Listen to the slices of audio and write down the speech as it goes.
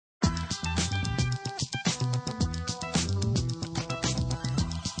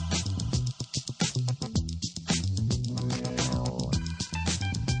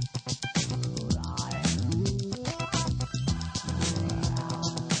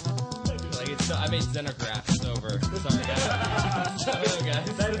No, I made xenograph. It's over. Sorry,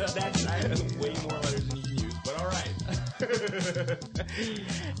 guys. That's way more letters than you can use, but all right.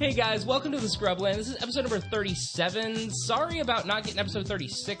 Hey guys, welcome to the Scrubland. This is episode number 37. Sorry about not getting episode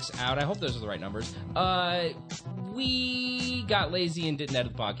 36 out. I hope those are the right numbers. We got lazy and didn't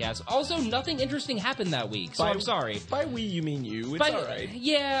edit the podcast. Also, nothing interesting happened that week, so I'm sorry. By we, you mean you. It's all right.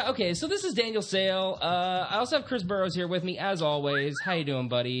 Yeah, okay, so this is Daniel Sale. I also have Chris Burrows here with me, as always. How you doing,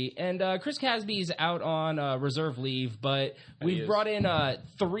 buddy? And Chris Casby's out on reserve leave, but we've brought in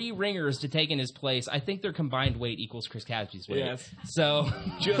 3 ringers to take in his place. I think their combined weight equals Chris Casby's weight. Yes. So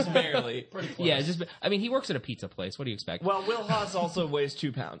Just barely. Pretty close. Yeah, I mean, he works at a pizza place. What do you expect? Well, Will Haas also weighs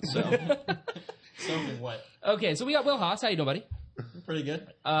 2 pounds, so. So what? Okay, so we got Will Haas. How you doing, buddy? Pretty good.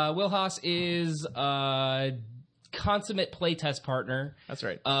 Will Haas is consummate playtest partner. That's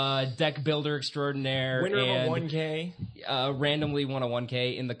right. Deck builder extraordinaire. Winner and, of a 1K. Randomly won a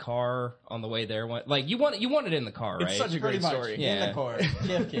 1K in the car on the way there. Like, you won it in the car, right? It's such a great story. Yeah. In the car.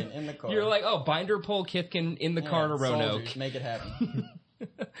 Kifkin, in the car. You're like, oh, binder pull Kifkin in the car to Roanoke. Soldiers, make it happen.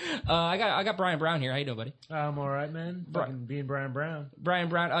 I got Brian Brown here. How you doing, buddy? I'm all right, man. Fucking being Brian Brown. Brian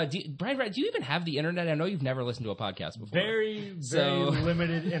Brown. Brian Brown, do you even have the internet? I know you've never listened to a podcast before. Very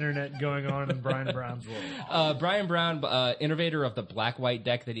limited internet going on in Brian Brown's world. Brian Brown, innovator of the black-white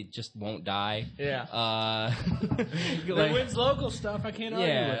deck that it just won't die. Yeah. He wins local stuff. I can't argue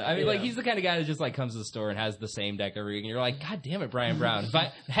with it. I mean, like, he's the kind of guy that just, like, comes to the store and has the same deck every week, and you're like, God damn it, Brian Brown.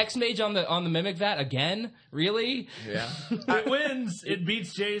 Hex Mage on the Mimic Vat again? Really? Yeah. It wins. It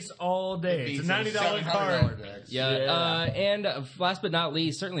beats Jace all day. It's a $90 card. Yeah. And last but not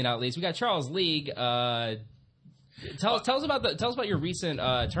least, certainly not least, we got Charles League. Tell us about your recent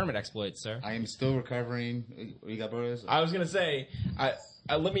tournament exploits, sir. I am still recovering. You got brothers? I was going to say,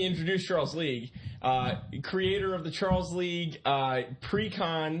 let me introduce Charles League, creator of the Charles League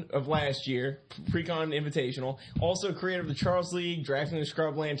pre-con of last year, pre-con Invitational. Also creator of the Charles League Drafting the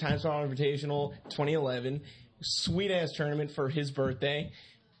Scrubland Time Spiral Invitational 2011. Sweet-ass tournament for his birthday.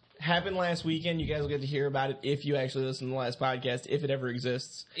 Happened last weekend. You guys will get to hear about it if you actually listen to the last podcast, if it ever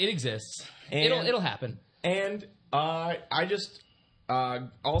exists. It exists. And, it'll happen. And I just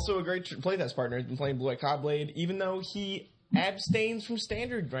also a great playtest partner. Has been playing Blue White Cobblade, even though he abstains from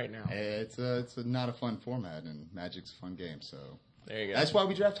Standard right now. It's not a fun format, and Magic's a fun game. So there you go. That's why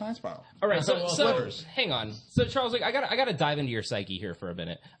we draft Time Spiral. All right, so hang on. So Charles, I gotta dive into your psyche here for a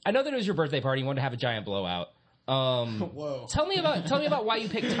minute. I know that it was your birthday party. You wanted to have a giant blowout. Whoa! Tell me about why you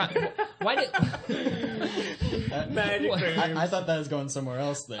picked time. Why did Magic? I thought that was going somewhere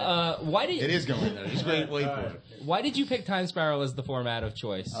else there. Why did it is going there? Just wait for it. Why did you pick Time Spiral as the format of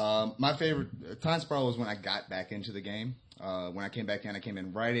choice? My favorite Time Spiral was when I got back into the game. When I came back in, I came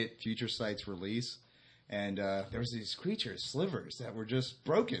in right at Future Sight's release. And there was these creatures, slivers, that were just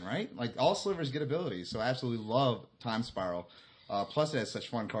broken, right? Like, all slivers get abilities, so I absolutely love Time Spiral. Plus, it has such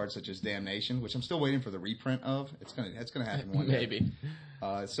fun cards such as Damnation, which I'm still waiting for the reprint of. That's gonna happen one day. Maybe.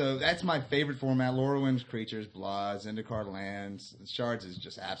 So that's my favorite format. Lorwyn's creatures, Blah, Zendikar lands, Shards is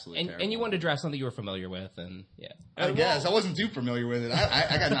just absolutely terrible. And you wanted to draft something you were familiar with, and yeah. I guess. I wasn't too familiar with it.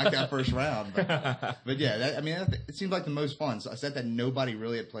 I got knocked out first round. But yeah, it seemed like the most fun. So I said that nobody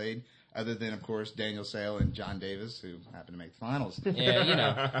really had played. Other than, of course, Daniel Sale and John Davis, who happened to make the finals. Yeah, you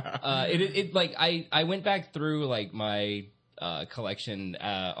know. I went back through, like, my collection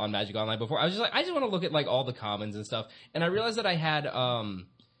on Magic Online before. I was just like, I just want to look at, like, all the commons and stuff. And I realized that I had,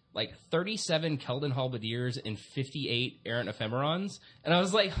 37 Keldon Halberdiers and 58 Errant Ephemerons. And I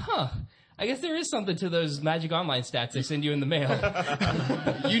was like, I guess there is something to those Magic Online stats they send you in the mail.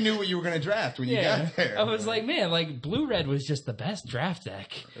 You knew what you were going to draft when you got there. I was like, man, like, Blue-Red was just the best draft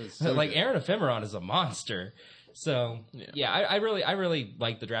deck. So like, Errant Ephemeron is a monster. So, I really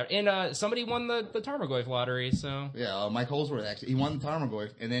like the draft. And somebody won the Tarmogoyf lottery, so... Yeah, Mike Holsworth, actually. He won the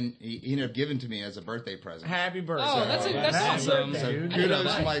Tarmogoyf, and then he ended up giving to me as a birthday present. Happy birthday. Oh, that's awesome. So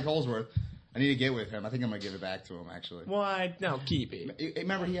kudos to Mike Holsworth. I need to get with him. I think I'm going to give it back to him, actually. Why? No, keep it.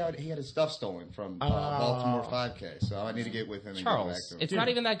 Remember, he had his stuff stolen from Baltimore 5K, so I need to get with him and Charles, give it back to him. It's not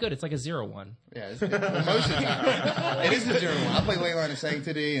even that good. It's like a 0-1. Yeah, most of the time. It is a 0-1. I play Leyline of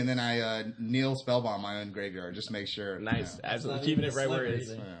Sanctity, and then I kneel Spellbomb my own graveyard, just to make sure. Nice. Absolutely. Keeping it right where it is.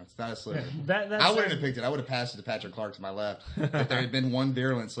 Yeah, it's not a sliver. I wouldn't have picked it. I would have passed it to Patrick Clark to my left if there had been one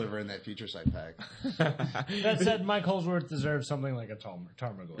virulent sliver in that Future Sight pack. That said, Mike Holsworth deserves something like a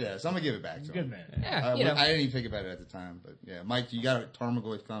Tarmogoyf. Yeah, so I'm going to give it back to him. Good man. Yeah. I didn't even think about it at the time, but yeah, Mike, you got a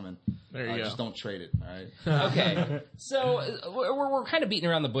Tarmogoyf coming. There you go. Just don't trade it, all right? Okay, so we're kind of beating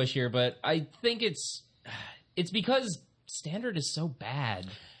around the bush here, but I think it's because Standard is so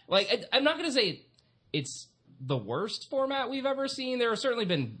bad. Like, I'm not going to say it's the worst format we've ever seen. There have certainly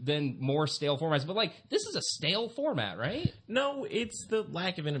been more stale formats, but like this is a stale format, right? No, it's the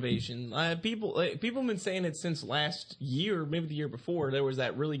lack of innovation. People have been saying it since last year, maybe the year before. There was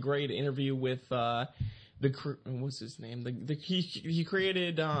that really great interview with what's his name? He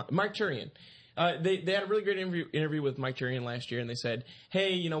created Mike Turian. They had a really great interview with Mike Turian last year, and they said,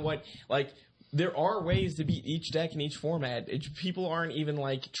 "Hey, you know what? Like, there are ways to beat each deck in each format. People aren't even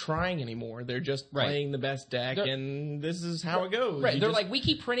like trying anymore. They're just playing the best deck, and this is how it goes." Right? They're like, we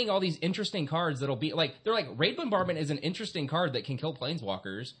keep printing all these interesting cards that'll be like. They're like, Raid Bombardment is an interesting card that can kill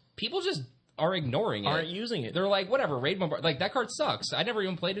Planeswalkers. People just are ignoring it. Aren't using it. They're like, whatever, Raid Bombardment. Like, that card sucks. I never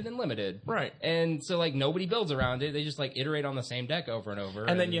even played it in Limited. Right. And so, like, nobody builds around it. They just, like, iterate on the same deck over and over.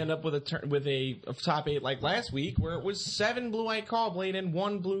 And then you end up with a top 8 like last week where it was 7 blue-white Caw-Blade and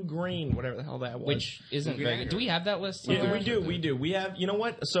 1 blue-green, whatever the hell that was. Which isn't very good. Do we have that list somewhere? Yeah, we do. We have, you know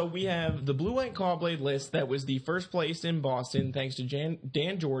what? So we have the blue-white Caw-Blade list that was the first place in Boston thanks to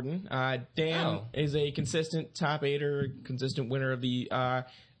Dan Jordan. Dan is a consistent top 8er, consistent winner of the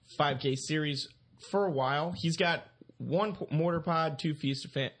 5K series for a while. He's got 1 Mortar Pod, 2 Feast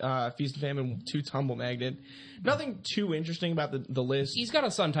of Famine, 2 Tumble Magnet. Nothing too interesting about the list. He's got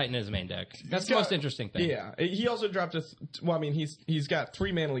a Sun Titan in his main deck. That's the most interesting thing. Yeah. He also dropped he's got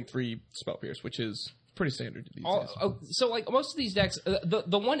 3 Mana Leak, 3 Spell Pierce, which is pretty standard these days. So, like, most of these decks,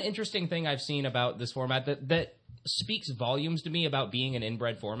 the one interesting thing I've seen about this format that speaks volumes to me about being an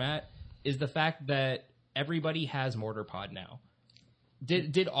inbred format is the fact that everybody has Mortar Pod now.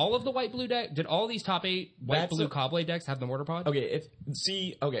 Did all of the white-blue deck, did all these top 8 white-blue Caw-Blade decks have the Mortar Pod?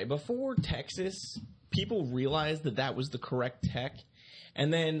 Okay, before Texas, people realized that was the correct tech,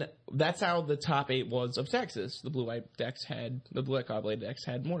 and then that's how the top 8 was of Texas. The blue-white Caw-Blade decks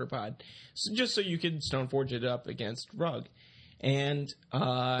had Mortar Pod, just so you could Stoneforge it up against Rug. And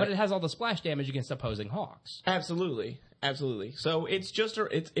but it has all the splash damage against opposing Hawks. Absolutely. So it's just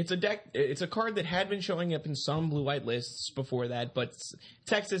it's a deck. It's a card that had been showing up in some blue-white lists before that, but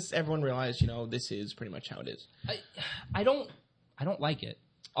Texas, everyone realized, this is pretty much how it is. I don't like it.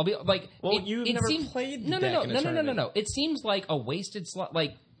 I'll be like, well, you've never played the deck in a tournament. No. It seems like a wasted slot.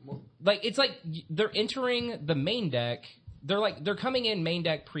 Like it's like they're entering the main deck. They're coming in main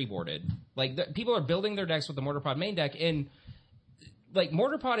deck pre-boarded. Like people are building their decks with the Mortar Pod main deck, and like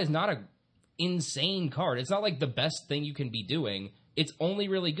Mortar Pod is not a insane card. It's not like the best thing you can be doing. It's only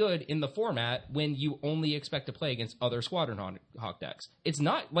really good in the format when you only expect to play against other Squadron Hawk decks. It's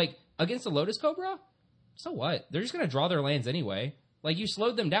not like against the Lotus Cobra. So what? They're just going to draw their lands anyway. Like, you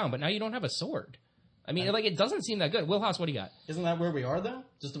slowed them down, but now you don't have a sword. I mean, like, it doesn't seem that good. Wilhouse, what do you got? Isn't that where we are, though?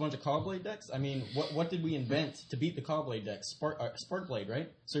 Just a bunch of Caw-Blade decks? I mean, what did we invent to beat the Caw-Blade decks? Sparkblade, right?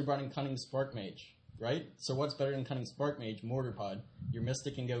 So we brought in Cunning Spark Mage, right? So what's better than Cunning Spark Mage? Mortar Pod. Your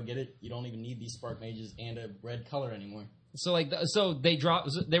Mystic can go get it. You don't even need these Spark Mages and a red color anymore. So for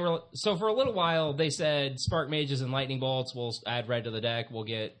a little while they said Spark Mages and Lightning Bolts. We'll add red to the deck. We'll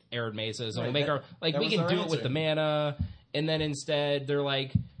get Arid Mesas. And we'll make we can do it with the mana. And then instead they're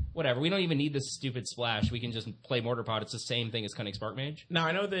like, whatever. We don't even need this stupid splash. We can just play Mortar Pod. It's the same thing as Cunning Spark Mage. Now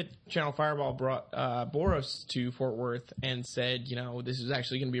I know that Channel Fireball brought Boros to Fort Worth and said, this is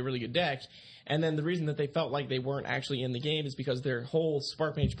actually going to be a really good deck. And then the reason that they felt like they weren't actually in the game is because their whole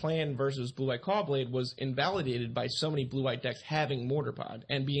Spark Mage plan versus Blue-White Caw-Blade was invalidated by so many Blue-White decks having Mortar Pod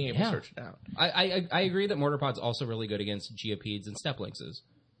and being able to search it out. I agree that Mortar Pod's also really good against Geopedes and Step Lynxes.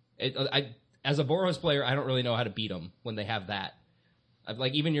 As a Boros player, I don't really know how to beat them when they have that.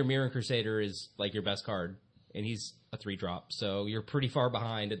 Like, even your Mirror Crusader is like your best card, and he's a 3-drop, so you're pretty far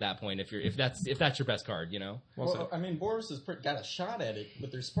behind at that point if that's your best card, Well, I mean, Boros has got a shot at it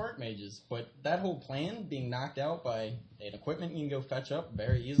with their Spark Mages, but that whole plan being knocked out by an equipment you can go fetch up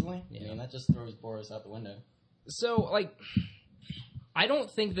very easily, I mean, that just throws Boros out the window. So, like, I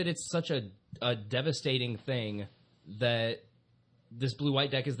don't think that it's such a devastating thing that this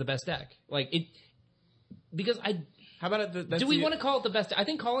blue-white deck is the best deck. How about it? Do we want to call it the best? I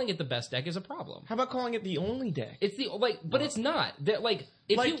think calling it the best deck is a problem. How about calling it the only deck? It's but it's not. That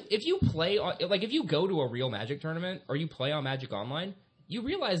if you go to a real Magic tournament or you play on Magic Online, you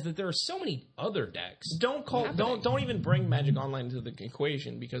realize that there are so many other decks. Don't even bring Magic Online into the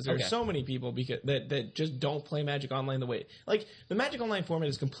equation because there are so many people that just don't play Magic Online the way the Magic Online format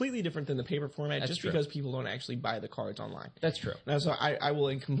is completely different than the paper format because people don't actually buy the cards online. That's true. Now, so I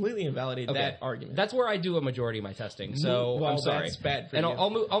will completely invalidate that argument. That's where I do a majority of my testing. So I'm sorry. That's bad for you. And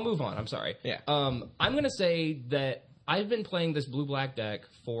I'll move on. I'm sorry. Yeah. I'm gonna say that I've been playing this blue-black deck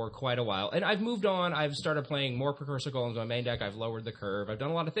for quite a while, and I've moved on. I've started playing more Precursor Golems on my main deck. I've lowered the curve. I've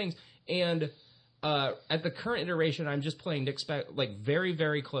done a lot of things, and at the current iteration, I'm just playing very,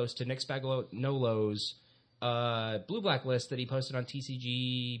 very close to Nick Spagolo, no lows, blue-black list that he posted on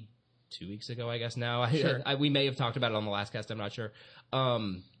TCG 2 weeks ago, I guess now. Sure. We may have talked about it on the last cast, I'm not sure.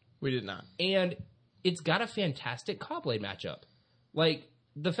 We did not. And it's got a fantastic Caw-Blade matchup. Like,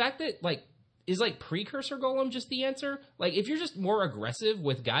 the fact that, like, is, like, Precursor Golem just the answer? Like, if you're just more aggressive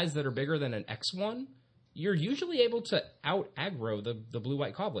with guys that are bigger than an X1, you're usually able to out-aggro the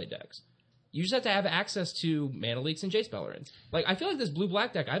blue-white Caw-Blade decks. You just have to have access to Mana Leaks and Jace Bellerins. Like, I feel like this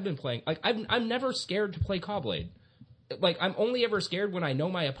blue-black deck I've been playing, like, I'm never scared to play Caw-Blade. Like, I'm only ever scared when I know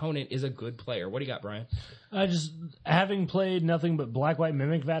my opponent is a good player. What do you got, Brian? Just having played nothing but black-white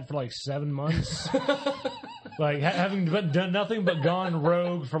Mimic Vat for like 7 months. Like, having done nothing but gone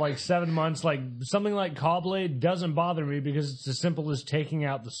rogue for like 7 months, like, something like Caw-Blade doesn't bother me because it's as simple as taking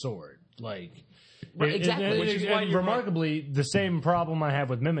out the sword. Like... Right, exactly. Which is why remarkably, the same problem I have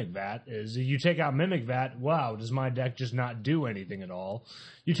with Mimic Vat is you take out Mimic Vat, wow, does my deck just not do anything at all?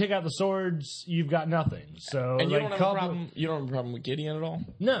 You take out the swords, you've got nothing. So, And you like, don't have a problem. You don't have a problem with Gideon at all.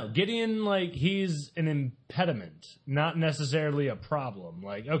 No, Gideon, like, he's an impediment, not necessarily a problem.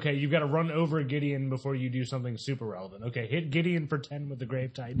 Like, okay, you've got to run over Gideon before you do something super relevant. Okay, hit Gideon for 10 with the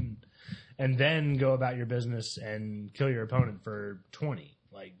Grave Titan, and then go about your business and kill your opponent for 20.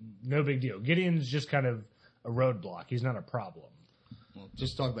 Like, no big deal. Gideon's just kind of a roadblock. He's not a problem. Well,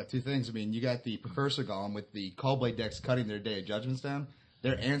 just talk about two things. I mean, you got the Precursor Golem with the Caw-Blade decks cutting their Day of Judgments down.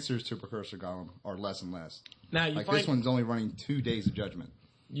 Their answers to Precursor Golem are less and less. Now you like find, this one's only running 2 Days of Judgment.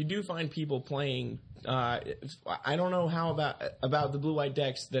 You do find people playing. I don't know how about the blue-white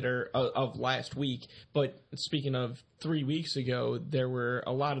decks that are of last week, but speaking of 3 weeks ago, there were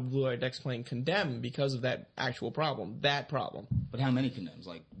a lot of blue-white decks playing Condemn because of that actual problem. That problem. But how many condemns?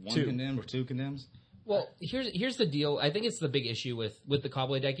 Like 1 2. condemned or 2 condemns? Well, here's the deal. I think it's the big issue with the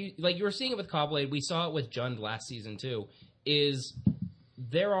Caw-Blade deck. You were seeing it with Caw-Blade. We saw it with Jund last season, too, is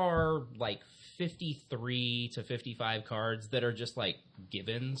there are, like, 53 to 55 cards that are just, like,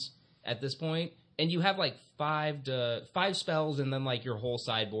 givens at this point. And you have, like, 5 spells and then, like, your whole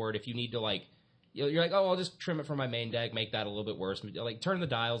sideboard if you need to, like... You're like, oh, I'll just trim it from my main deck, make that a little bit worse. Like, turn the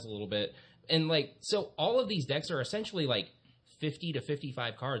dials a little bit. And, like, so all of these decks are essentially, like, 50 to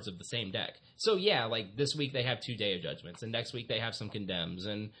 55 cards of the same deck. So, yeah, like, this week they have 2 Day of Judgments, and next week they have some Condemns.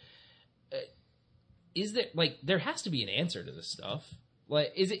 And is there... Like, there has to be an answer to this stuff.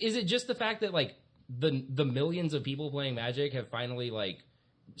 Like, is it just the fact that, like, the millions of people playing Magic have finally, like,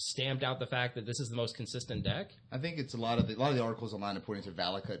 stamped out the fact that this is the most consistent deck? I think it's a lot of the articles online are pointing to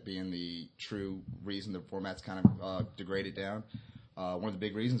Valakut being the true reason the format's kind of degraded down. One of the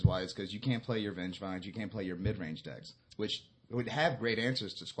big reasons why is because you can't play your Vengevines, you can't play your mid-range decks, which would have great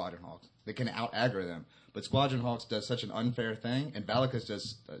answers to Squadron Hawks. They can out-aggro them. But Squadron Hawks does such an unfair thing, and Valakut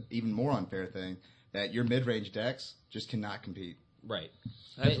does an even more unfair thing, that your mid-range decks just cannot compete. Right.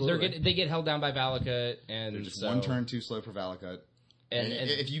 They get held down by Valakut, and they're just so, 1 turn too slow for Valakut. And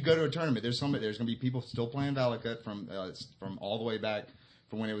if you go to a tournament, there's going to be people still playing Valakut from all the way back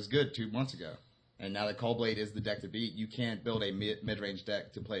from when it was good 2 months ago. And now that Caw-Blade is the deck to beat, you can't build a mid-range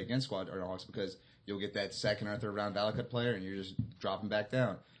deck to play against Squadron Hawks because you'll get that second or third round Valakut player and you're just dropping back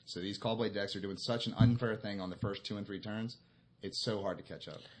down. So these Caw-Blade decks are doing such an unfair thing on the first 2 and 3 turns. It's so hard to catch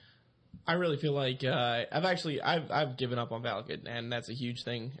up. I really feel like I've given up on Valakut, and that's a huge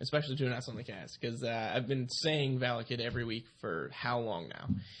thing, especially doing us on the cast, because I've been saying Valakut every week for how long now.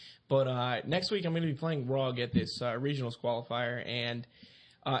 But next week I'm going to be playing Rog at this regionals qualifier, and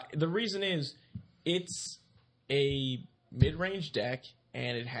the reason is it's a mid-range deck,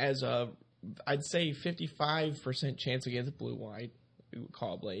 and it has a, I'd say, 55% chance against blue-white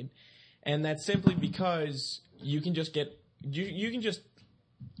Caw-Blade, and that's simply because you can just get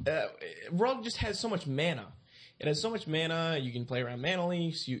Rug just has so much mana. It has so much mana. You can play around Mana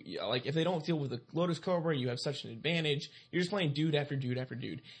Leaks. Like, if they don't deal with the Lotus Cobra, you have such an advantage. You're just playing dude after dude after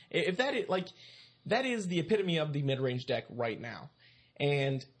dude. If that is, like, that is the epitome of the mid-range deck right now.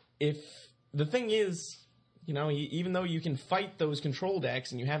 And if the thing is, you know, even though you can fight those control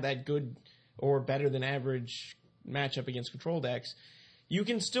decks and you have that good or better than average matchup against control decks, you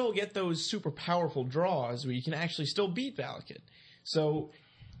can still get those super powerful draws where you can actually still beat Valakut. So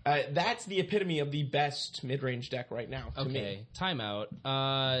that's the epitome of the best mid-range deck right now to me.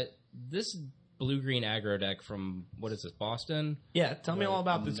 Timeout. This blue-green aggro deck from, what is this, Boston? Yeah, tell me all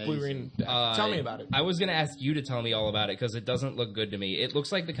about this blue-green deck. Tell me about it. I was going to ask you to tell me all about it because it doesn't look good to me. It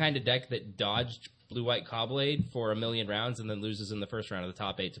looks like the kind of deck that dodged blue-white Caw-Blade for 1,000,000 rounds and then loses in the first round of the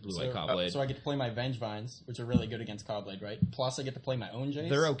top 8 to blue-white Caw-Blade. So I get to play my Vengevines, which are really good against Caw-Blade, right? Plus I get to play my own Jace.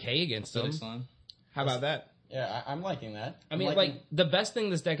 They're okay against them. How about that? Yeah, I'm liking that. I mean, like, the best thing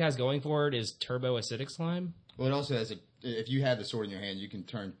this deck has going for it is Turbo Acidic Slime. Well, it also has if you have the sword in your hand, you can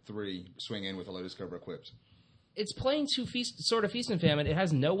turn 3, swing in with a Lotus Cobra equipped. it's playing Sword of Feast and Famine. It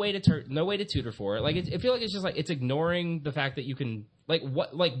has no way to tutor for it. Like I feel like it's just like it's ignoring the fact that you can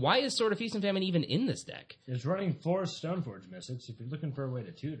why is Sword of Feast and Famine even in this deck? It's running 4 Stoneforge Mystics. If you're looking for a way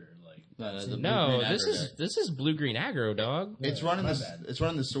to tutor, this is blue-green aggro, dog. It's running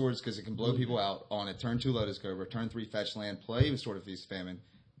the swords because it can blow people out on a turn 2 Lotus Cobra, turn 3 fetch land, play with Sword of Feast Famine,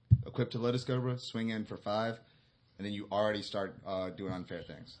 equip to Lotus Cobra, swing in for 5, and then you already start doing unfair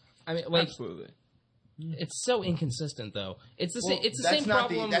things. I mean, like, absolutely. It's so inconsistent, though. It's the same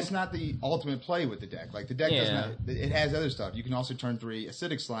problem. That's not the ultimate play with the deck. Like the deck it has other stuff. You can also turn 3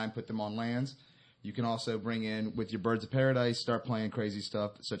 Acidic Slime, put them on lands. You can also bring in with your Birds of Paradise, start playing crazy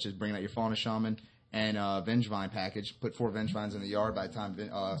stuff such as bringing out your Fauna Shaman and Vengevine package. Put 4 Vengevines in the yard. By the time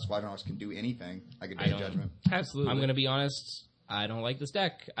Squadron Hawks can do anything, like a Day of Judgment. Absolutely. I'm going to be honest. I don't like this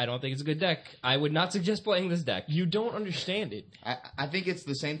deck. I don't think it's a good deck. I would not suggest playing this deck. You don't understand it. I think it's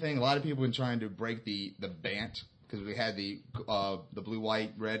the same thing. A lot of people have been trying to break the Bant because we had the blue,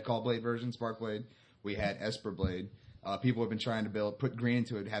 white, red Callblade version, Sparkblade. We had Esper Blade. People have been trying to put green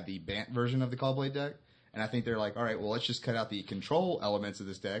into it, have the Bant version of the Callblade deck. And I think they're like, all right, well, let's just cut out the control elements of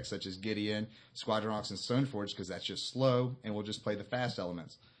this deck, such as Gideon, Squadron Hawks, and Stoneforge, because that's just slow, and we'll just play the fast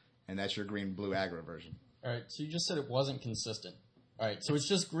elements. And that's your green-blue aggro version. All right, so you just said it wasn't consistent. All right, so it's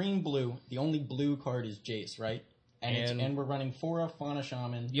just green-blue. The only blue card is Jace, right? And we're running 4 Fauna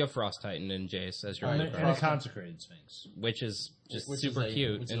Shaman. You have Frost Titan and Jace as your Right, other and a Consecrated Sphinx. which is just Which super is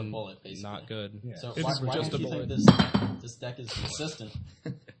cute which is a and bullet, basically. not good. Yeah. So It's why just don't a you think bullet. this deck is consistent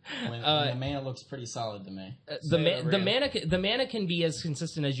when the mana looks pretty solid to me? The mana can be as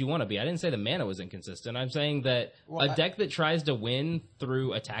consistent as you want to be. I didn't say the mana was inconsistent. I'm saying that deck that tries to win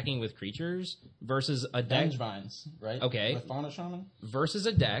through attacking with creatures versus a deck Vengevines, right? Okay. With Fauna Shaman? versus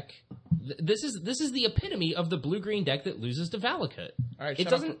a deck. This is the epitome of the blue-green deck that loses to Valakut. All right, It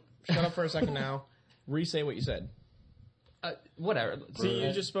doesn't. shut up for a second now. Re-say what you said. Whatever. See,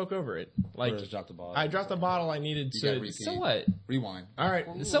 you just spoke over it. Like, Just drop the ball. I dropped the bottle I needed You gotta to... repeat. So what? Rewind. All right.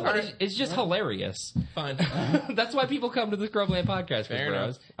 So what? All right. It's just hilarious. Fine. That's why people come to the Scrubland podcast, Fair bros. enough.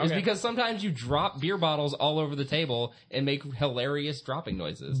 Is Okay. because sometimes you drop beer bottles all over the table and make hilarious dropping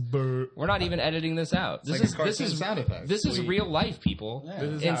noises. We're not even editing this out. This like a is cartoon sound effect. This is real life, people. Yeah. This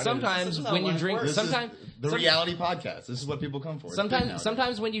is how it And is. sometimes This is how when you life drink, works. The reality podcast. This is what people come for. It's big nowadays.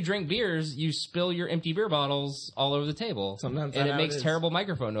 sometimes when you drink beers, you spill your empty beer bottles all over the table. Sometimes and that's it how makes it is. terrible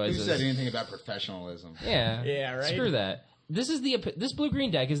microphone Who noises. said anything about professionalism? Yeah. Yeah, right? Screw that. This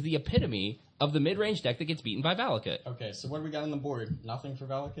blue-green deck is the epitome of the mid-range deck that gets beaten by Valakut. Okay, so what do we got on the board? Nothing for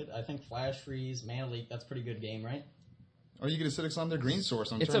Valakut? I think Flash Freeze, Mana Leak, that's a pretty good game, right? Or you get a Acidic on their green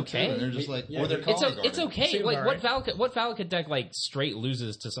source on It's turn okay. 2, and they're just like, Yeah, or they're it's calling It's okay. Seems Like alright. what Valakut deck like straight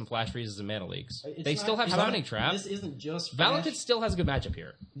loses to some Flash Freezes and Mana Leaks? It's They not- still have it's Summoning not- Trap. This isn't just Valakut still has a good matchup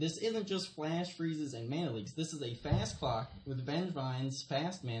here. This isn't just Flash Freezes and Mana Leaks. This is a fast clock with Vengevines,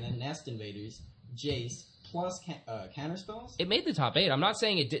 Fast Mana, Nest Invaders, Jace, plus counterspells. It made the top 8. I'm not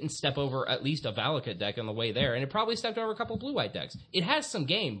saying it didn't step over at least a Valakut deck on the way there, and it probably stepped over a couple blue-white decks. It has some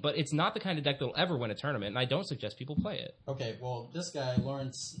game, but it's not the kind of deck that'll ever win a tournament, and I don't suggest people play it. Okay, well, this guy,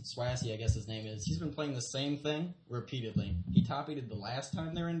 Lawrence Swassey, I guess his name is, he's been playing the same thing repeatedly. He top-aided the last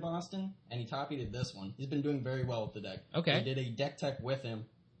time they were in Boston, and he top-aided this one. He's been doing very well with the deck. Okay. I did a deck tech with him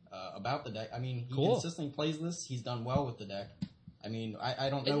about the deck. I mean, he Cool. consistently plays this. He's done well with the deck. I mean,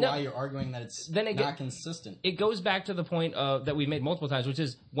 I don't know No. why you're arguing that it's Then again- not consistent. It goes back to the point that we've made multiple times, which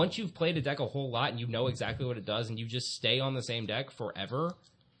is once you've played a deck a whole lot and you know exactly what it does and you just stay on the same deck forever,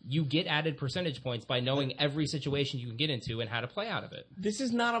 you get added percentage points by knowing every situation you can get into and how to play out of it. This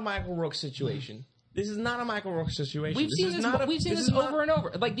is not a Michael Rook situation. This is not a Michael Rook situation. We've seen this over and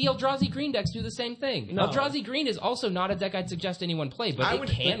over. Like the Eldrazi Green decks do the same thing. No. Eldrazi Green is also not a deck I'd suggest anyone play, but it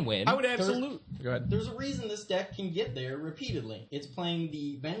can win. I would absolutely. Go ahead. There's a reason this deck can get there repeatedly. It's playing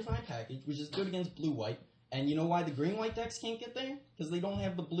the Vengevine package, which is good against blue-white. And you know why the green-white decks can't get there? Because they don't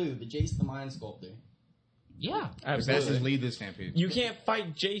have the blue, the Jace the Mind Sculptor. Yeah. Best is lead this stampede. You can't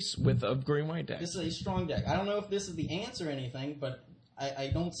fight Jace with a green-white deck. This is a strong deck. I don't know if this is the answer or anything, but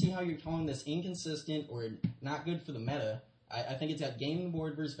I don't see how you're calling this inconsistent or not good for the meta. I think it's got game on the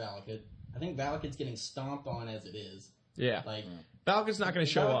board versus Valakut. I think Valakut's getting stomped on as it is. Yeah. Like Valakut's not going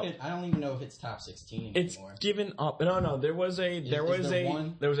to show up. Valakut, I don't even know if it's top 16 It's anymore. given up. No. There was a there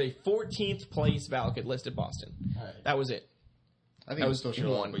one? 14th place Valakut list at Boston. All right. That was it. I think That it was still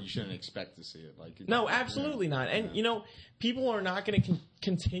show one. up, but you shouldn't expect to see it. Like No, absolutely not. And you know, people are not going to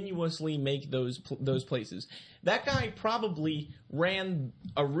continuously make those places. That guy probably ran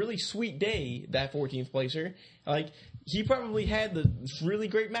a really sweet day. That 14th placer, like he probably had the really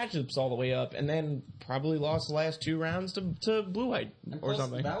great matchups all the way up, and then probably lost the last 2 rounds to Blue White And or plus,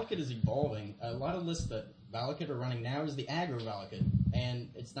 something. Valakut is evolving. A lot of lists that Valakut are running now is the aggro Valakut, and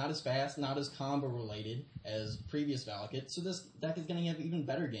it's not as fast, not as combo related as previous Valakut, so this deck is going to have an even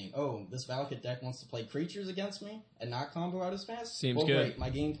better game. Oh, this Valakut deck wants to play creatures against me and not combo out as fast? Seems good. Great, my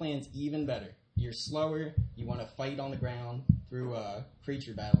game plan's even better. You're slower, you want to fight on the ground through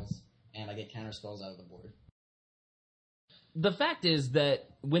creature battles, and I get counter spells out of the board. The fact is that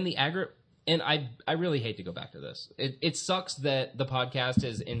when the aggro... And I really hate to go back to this. It sucks that the podcast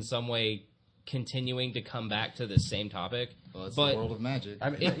is in some way continuing to come back to this same topic. Well, it's but the world of Magic.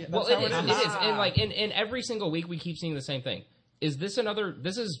 it is. And like in every single week we keep seeing the same thing.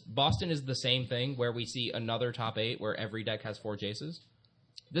 Boston is the same thing where we see another top 8 where every deck has 4 Jaces.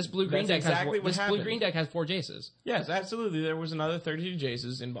 This blue-green deck blue-green deck has 4 Jaces. Yes, absolutely. There was another 32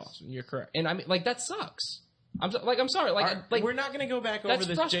 Jaces in Boston. You're correct. And I mean, like, that sucks. I'm sorry. We're not going to go back over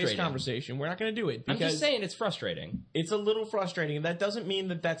this Jace conversation. We're not going to do it. Because I'm just saying it's frustrating. It's a little frustrating. That doesn't mean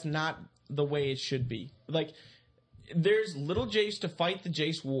that that's not the way it should be. Like, there's little Jace to fight the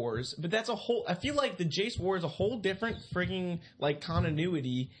Jace wars, but that's a whole... I feel like the Jace war is a whole different frigging, like,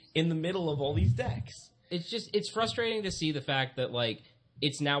 continuity in the middle of all these decks. It's frustrating to see the fact that, like,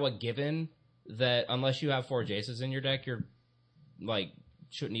 it's now a given that unless you have 4 Jaces in your deck, you're, like...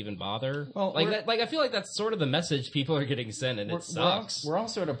 shouldn't even bother. Well, I feel like that's sort of the message people are getting sent, and it sucks. We're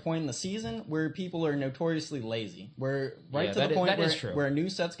also at a point in the season where people are notoriously lazy. We're to the point where a new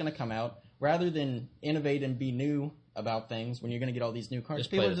set's going to come out. Rather than innovate and be new about things when you're going to get all these new cards,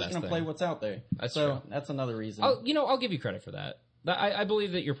 people are just going to play what's out there. That's true. That's another reason. I'll give you credit for that. I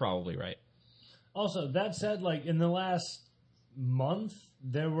believe that you're probably right. Also, that said, like, in the last month,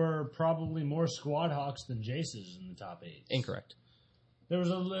 there were probably more Squad Hawks than Jaces in the top 8. Incorrect. There's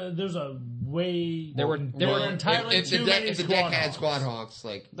a way... There were entirely if too the many deck had Squad Hawks,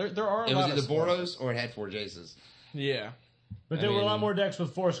 like... There are a it lot was of either Boros or it had 4 Jaces. Yeah. But there were a lot more decks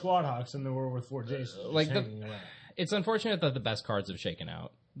with 4 Squad Hawks than there were with 4 Jaces. It's unfortunate that the best cards have shaken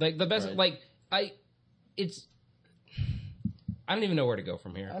out. Like, the best... Right. I don't even know where to go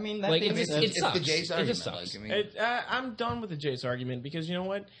from here. I mean, it sucks. The Jace argument. It just sucks. I'm done with the Jace argument because you know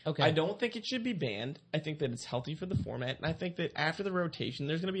what? Okay. I don't think it should be banned. I think that it's healthy for the format, and I think that after the rotation,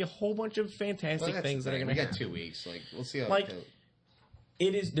 there's going to be a whole bunch of fantastic things that are going to happen. We got 2 weeks. Like, we'll see how like, it goes.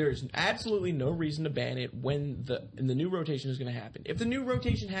 There's absolutely no reason to ban it when the new rotation is going to happen. If the new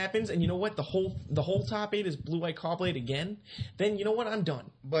rotation happens, and you know what, the whole top 8 is blue-white Caw-Blade again, then you know what, I'm done.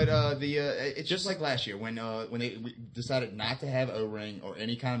 But it's just like last year when they decided not to have O-Ring or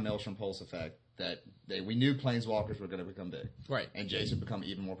any kind of Maelstrom Pulse effect. We knew Planeswalkers were going to become big, right? And Jace would become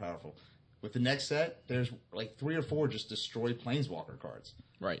even more powerful. With the next set, there's like 3 or 4 just destroy Planeswalker cards,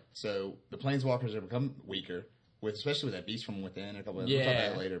 right? So the Planeswalkers have become weaker. Especially with that Beast from Within, a couple of we'll talk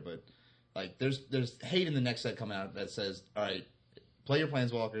about that later, but like there's hate in the next set coming out that says, all right, play your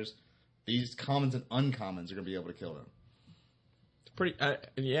Planeswalkers. These commons and uncommons are going to be able to kill them. Pretty,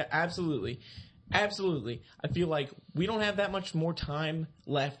 yeah, absolutely. Absolutely. I feel like we don't have that much more time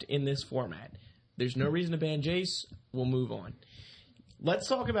left in this format. There's no reason to ban Jace. We'll move on. Let's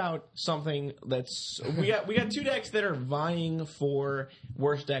talk about something that's we got 2 decks that are vying for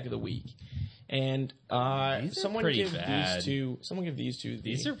worst deck of the week. And someone give these two.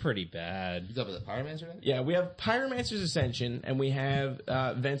 These are pretty bad. You talking about the Pyromancer deck? Yeah, we have Pyromancer's Ascension, and we have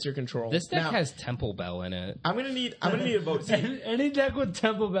Venser Control. This deck has Temple Bell in it. I'm gonna need a vote. Any deck with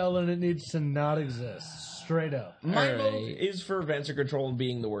Temple Bell in it needs to not exist. Straight up. My vote is for Venser Control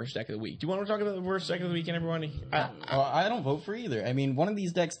being the worst deck of the week. Do you want to talk about the worst deck of the week, everyone? I don't vote for either. I mean, one of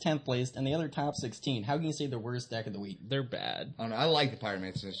these decks 10th placed and the other top 16. How can you say the worst deck of the week? They're bad. I don't know. I like the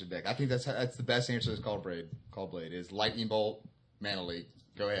Pyromancer deck. I think that's the best answer to this Callblade is Lightning Bolt, Mana Leak.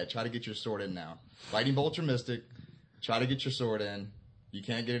 Go ahead. Try to get your sword in now. Lightning Bolt your Mystic. Try to get your sword in. You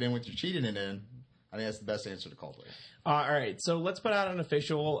can't get it in with your cheating it in. I think that's the best answer to Callblade. All right, so let's put out an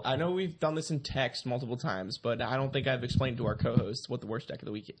official. I know we've done this in text multiple times, but I don't think I've explained to our co-hosts what the worst deck of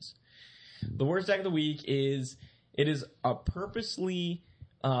the week is. The worst deck of the week is it is a purposely.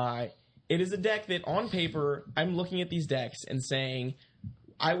 It is a deck that on paper I'm looking at these decks and saying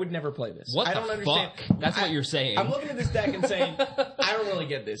I would never play this. What I don't understand. Fuck? That's what you're saying. I'm looking at this deck and saying I don't really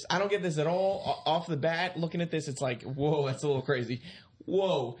get this. I don't get this at all. Off the bat, looking at this, it's like whoa, that's a little crazy.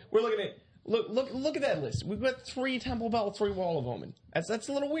 Whoa, we're looking at. Look at that list. We've got 3 Temple Bell, 3 Wall of Omen. That's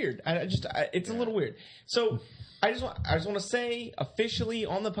a little weird. It's a little weird. So I just want to say officially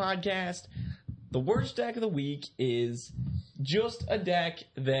on the podcast, the worst deck of the week is just a deck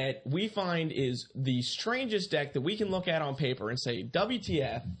that we find is the strangest deck that we can look at on paper and say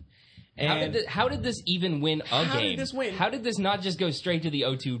WTF. And How did this even win a game? How did this win? How did this not just go straight to the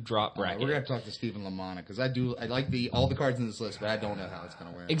O2 drop bracket? We're gonna have to talk to Stephen Lamana because I like all the cards in this list, but I don't know how it's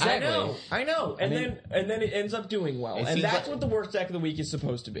gonna win. Exactly. I know. And then it ends up doing well. And seems that's like- what the worst deck of the week is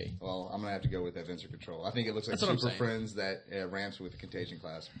supposed to be. Well, I'm gonna have to go with Adventure Control. I think it looks like That's what I'm Super saying. Friends that ramps with the Contagion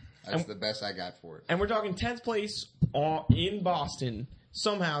class. That's the best I got for it. And we're talking 10th place in Boston.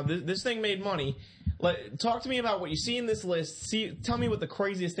 Somehow, this thing made money. Talk to me about what you see in this list. Tell me what the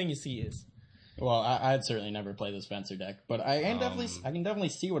craziest thing you see is. Well, I'd certainly never play this Fencer deck, but I can definitely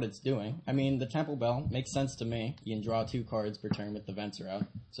see what it's doing. I mean, the Temple Bell makes sense to me. You can draw 2 cards per turn with the Vencer out.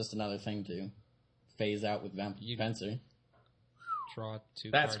 It's just another thing to phase out with Vencer. Draw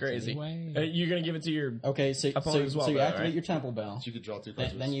 2 That's cards crazy. anyway. You're going to give it to your Okay, so opponent as well, you though, activate right? your Temple Bell. So you could draw 2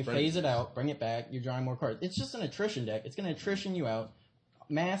 cards. Then you phase it out, bring it back, you're drawing more cards. It's just an attrition deck. It's going to attrition you out.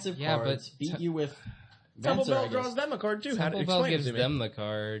 Massive Yeah, cards, but beat you with Temple Vencer, Bell I guess. draws them a card, too. How to Temple Bell explain it gives to me. them the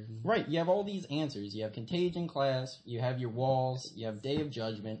card. Right, you have all these answers. You have Contagion class, you have your walls, you have Day of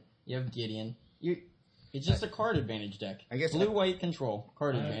Judgment, you have Gideon. It's just a card advantage deck. I guess Blue-white control,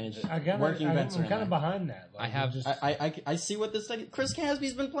 card advantage, working I'm Vencer in kind of there. behind that. Like, I have just I see what this deck. Chris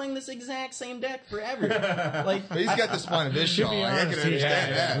Casby's been playing this exact same deck forever. Like, But he's got the spine of this to Shaw. be I can honest,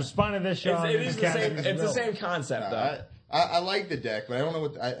 understand the that. spine of this shot. It is the same. It's the same concept, though. I like the deck, but I don't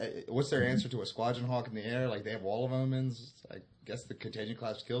know what's their answer to a Squadron Hawk in the air. Like they have Wall of Omens. I guess the Contagion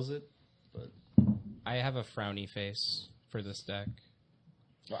class kills it. But I have a frowny face for this deck.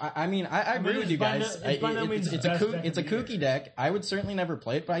 I mean, I agree with you guys. it's by no means the best deck It's a of the year. kooky deck. I would certainly never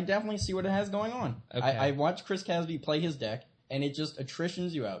play it, but I definitely see what it has going on. Okay. I watched Chris Casby play his deck, and it just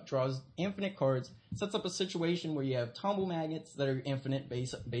attritions you out, draws infinite cards, sets up a situation where you have tumble magnets that are infinite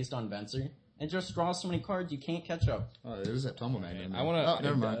based on Vencer, and just draws so many cards you can't catch up. oh, it is that Tumble Magnet. I wanna- Oh,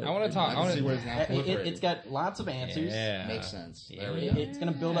 never mind. I wanna talk- I I can wanna- see where it's now proliferating. It's got lots of answers. Yeah. Makes sense. Yeah. There we go. It's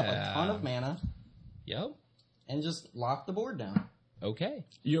going to build up a ton of mana Yep. and just lock the board down. Okay.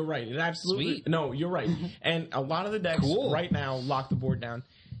 You're right. It absolutely. Sweet. No, you're right. And a lot of the decks Cool. right now lock the board down.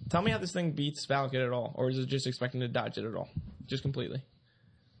 Tell me how this thing beats Valakut at all, or is it just expecting to dodge it at all? Just completely.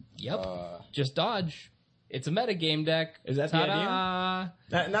 Yep. Just dodge. It's a metagame deck. Is that the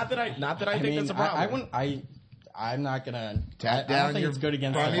Ta-da. Not that I think that's a problem. I'm not gonna Tap I don't down think your it's good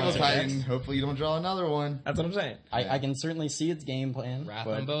against the Primeval Vencer Titan. decks. Hopefully you don't draw another one. That's what I'm saying. I can certainly see its game plan. Wrap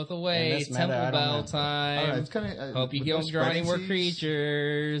but them both in away. this meta, Temple I don't Bell know. time. I don't know, it's kind of. Hope you don't draw any more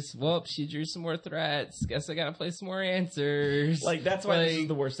creatures. Whoops, she drew some more threats. Guess I gotta play some more answers. Like that's why this Like, is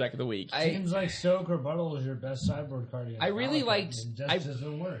the worst deck of the week. Seems like Soak or Buttle is your best sideboard card. against I really Valakut, liked- and It just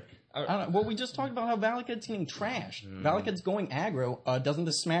doesn't work. I don't know. Well, we just talked about how Valakut's getting trashed. Valakut's going aggro. Doesn't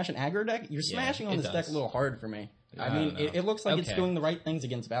this smash an aggro deck? You're smashing on it this deck does. a little hard for me. I I mean, don't know. it looks like it's Okay. doing the right things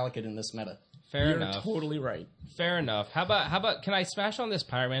against Valakut in this meta. Fair You're enough. totally right. Fair enough. How about? Can I smash on this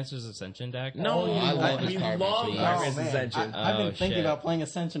Pyromancer's Ascension deck? No, I love we this Pyromancer. love Oh, Pyromancer's man. Ascension. I've been Oh, thinking shit. about playing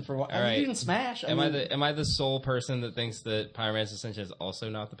Ascension for a while. All right. You can smash. Am I the sole person that thinks that Pyromancer's Ascension is also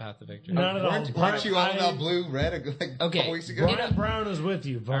not the path to victory? Not at all. Weren't you on I- about blue, red like a Okay. couple weeks ago? Brian Brown is with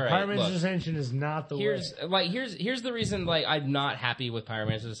you, but All right, Pyromancer's look. Ascension is not the way. Here's the reason like I'm not happy with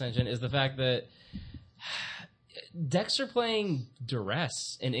Pyromancer's Ascension is the fact that decks are playing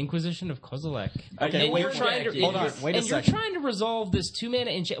Duress and Inquisition of Kozilek. Okay, and wait, you're trying to hold on, wait a and you're second. trying to resolve this 2-mana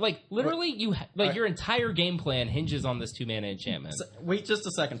enchantment. Like literally, your entire game plan hinges on this 2-mana enchantment. Wait just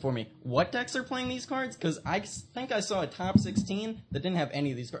a second for me. What decks are playing these cards? Because I think I saw a top 16 that didn't have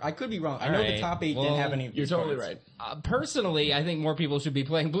any of these cards. I could be wrong. I know Alright, the top 8 well, didn't have any of You're these totally cards. right. Personally, I think more people should be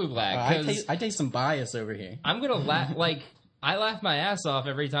playing blue black because I take some bias over here. I'm gonna laugh. Like I laugh my ass off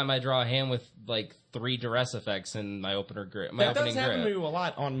every time I draw a hand with like 3 Duress effects in my opener grip. My That does opening happen grip. to you a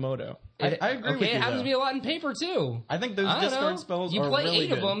lot on Moto. I agree okay, with you, it happens though. to be a lot in paper too. I think those I don't discard know. spells You are play really 8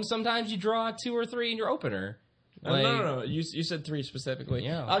 good. of them. Sometimes you draw 2 or 3 in your opener. Like, No. You said 3 specifically.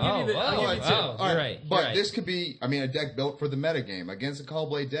 Yeah. I'll give you the. I'll give you 2. oh. All right, You're right, but you're right. this could be, a deck built for the metagame. Against a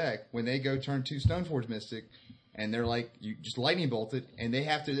Callblade deck, when they go turn 2 Stoneforge Mystic, and they're like, you just lightning bolt it, and they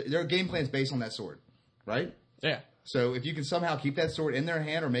have to, their game plan's based on that sword, right? Yeah. So if you can somehow keep that sword in their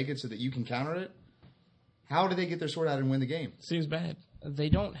hand or make it so that you can counter it, how do they get their sword out and win the game? Seems bad. They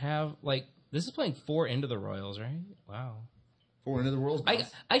don't have like this is playing 4 Into the Royals, right? Wow. 4 Into the Worlds.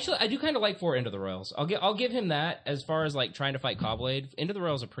 I do kind of like 4 Into the Royals. I'll give him that as far as like trying to fight Cobblade. Into the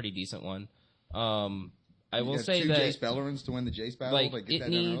Royals is a pretty decent one. I will say 2 that Jace Bellerins to win the Jace battle. like Like get it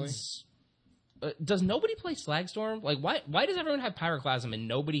that done early. needs. Does nobody play Slagstorm? Like why does everyone have Pyroclasm and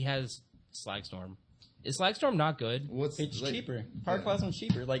nobody has Slagstorm? Is Slagstorm not good? It's like- cheaper. Pyroclasm's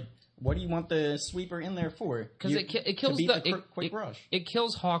cheaper. Like, what do you want the sweeper in there for? Because it kills to beat the quick rush. It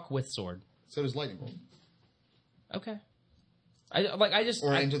kills Hawk with sword. So does Lightning Bolt. Okay.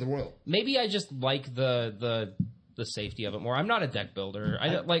 Or into the world. Maybe I just like the safety of it more. I'm not a deck builder.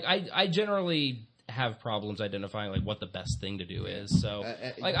 I generally have problems identifying like what the best thing to do is. So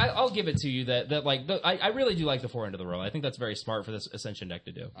I'll give it to you that I really do like the 4 into the row. I think that's very smart for this Ascension deck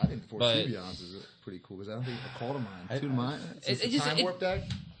to do. I think 4 Tubions is pretty cool because I don't think a call to mine, 2 to mine. It's a time warp deck.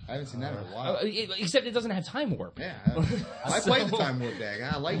 I haven't seen that in a while. Except it doesn't have time warp. Yeah, I played the time warp deck.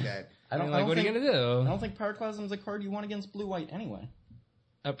 I like that. What are you gonna do? I don't think Pyroclasm is a card you want against blue-white anyway.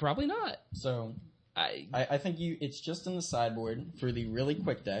 Probably not. So I think it's just in the sideboard for the really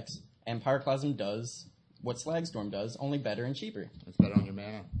quick decks, and Pyroclasm does what Slagstorm does, only better and cheaper. It's better on your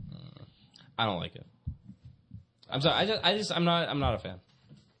mana. I don't like it. I'm sorry. I'm not a fan.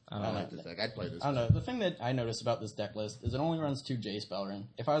 I like this deck. I'd play this. I don't know. The thing that I noticed about this deck list is it only runs 2 Jace Belrin.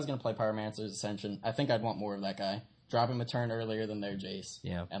 If I was going to play Pyromancer's Ascension, I think I'd want more of that guy. Drop him a turn earlier than their Jace.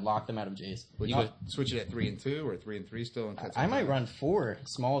 Yeah. And lock them out of Jace. Would you switch it at 3 and 2 or 3 and 3 still? And I might run 4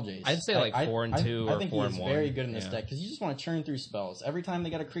 small Jace. I'd say 4 and 2 I or think 4 he's and 1. very good in this deck because you just want to churn through spells. Every time they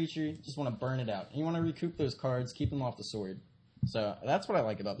got a creature, you just want to burn it out. And you want to recoup those cards, keep them off the sword. So that's what I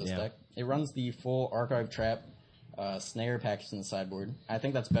like about this deck. It runs the full Archive Trap snare package in the sideboard. I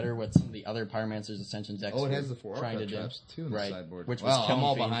think that's better what some of the other Pyromancer's Ascension decks it has the 4 trying to traps do. too in the sideboard. Which was I'm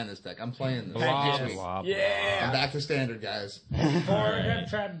all Killing Fiend. behind this deck. I'm playing this. Blah. Yeah. I'm back to standard, guys. Archive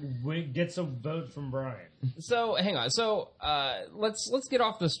Trap gets a vote from Brian. So hang on. So let's get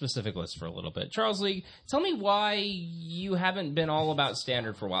off the specific list for a little bit. Charles Lee, tell me why you haven't been all about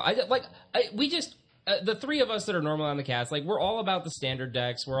standard for a while. The three of us that are normally on the cast, we're all about the standard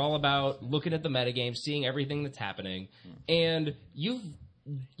decks. We're all about looking at the metagame, seeing everything that's happening. And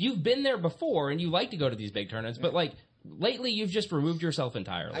you've been there before, and you like to go to these big tournaments, but lately you've just removed yourself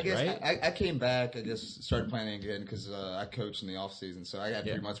entirely, I guess right? I came back. I just started playing again because I coach in the off season, so I got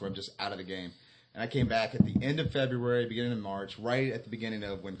 3 months where I'm just out of the game. And I came back at the end of February, beginning of March, right at the beginning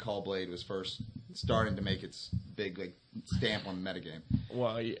of when Callblade was first starting to make its big stamp on the metagame.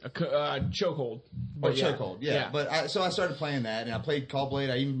 Well, Chokehold. Chokehold, yeah. But so I started playing that, and I played Callblade.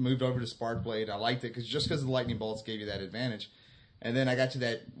 I even moved over to Sparkblade. I liked it because the lightning bolts gave you that advantage. And then I got to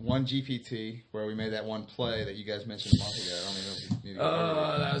that one GPT where we made that one play that you guys mentioned a month ago. I don't even know if you need to go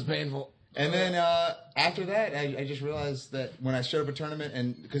over that. That was painful. And then after that, I just realized that when I showed up at a tournament,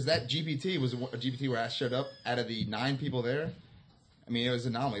 and because that GPT was a GPT where I showed up out of the 9 people there, I mean, it was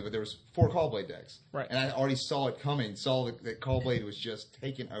an anomaly, but there was 4 Callblade decks. Right. And I already saw it coming, saw that Callblade was just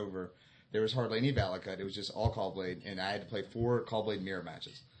taking over. There was hardly any Valakut. It was just all Callblade, and I had to play 4 Callblade mirror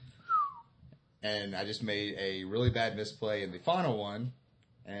matches. And I just made a really bad misplay in the final one,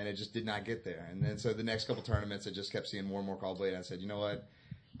 and it just did not get there. And then so the next couple tournaments, I just kept seeing more and more Callblade, and I said, you know what?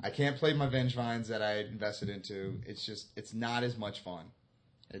 I can't play my Vengevines that I invested into. It's not as much fun.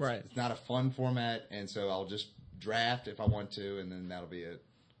 It's not a fun format, and so I'll just draft if I want to, and then that'll be it.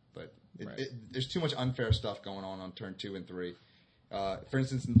 But there's too much unfair stuff going on turn 2 and 3. For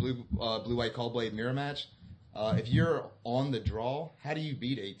instance, in blue-white Callblade mirror match, if you're on the draw, how do you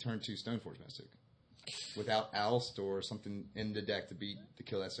beat a turn 2 Stoneforge Mystic without Oust or something in the deck to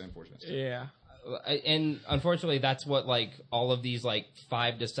kill that Stoneforge Mystic? Yeah. And unfortunately, that's what all of these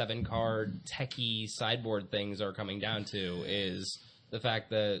 5 to 7 card techie sideboard things are coming down to, is the fact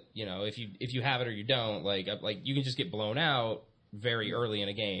that if you have it or you don't, you can just get blown out very early in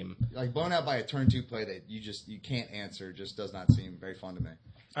a game. Blown out by a turn 2 play that you can't answer just does not seem very fun to me.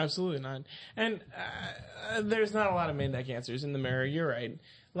 Absolutely not. And there's not a lot of main deck answers in the mirror. You're right.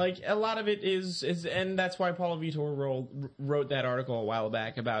 A lot of it is, and that's why Paulo Vitor wrote that article a while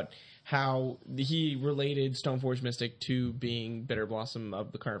back about how he related Stoneforge Mystic to being Bitter Blossom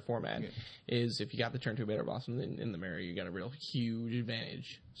of the current format. Is if you got the turn 2 Bitter Blossom in the mirror, you got a real huge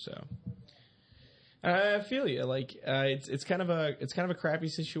advantage. So I feel you. It's kind of a crappy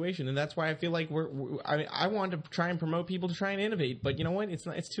situation, and that's why I feel like I want to try and promote people to try and innovate, but you know what?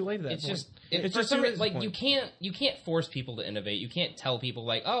 It's too late at that point. It's just too late. You can't force people to innovate. You can't tell people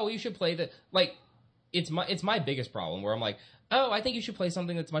oh, you should play the It's my biggest problem where I'm oh, I think you should play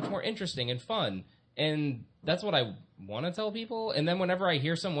something that's much more interesting and fun, and that's what I want to tell people. And then whenever I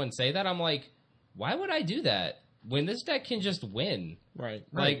hear someone say that, I'm why would I do that when this deck can just win? Right.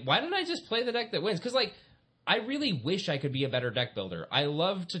 Why don't I just play the deck that wins? Because, I really wish I could be a better deck builder. I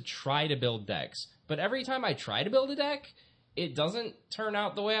love to try to build decks, but every time I try to build a deck, it doesn't turn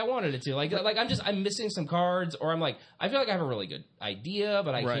out the way I wanted it to. I'm missing some cards, or I feel like I have a really good idea,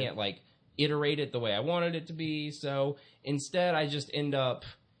 but I can't, iterate it the way I wanted it to be. So instead, I just end up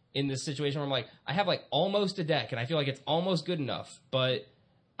in this situation where I'm I have, almost a deck, and I feel like it's almost good enough, but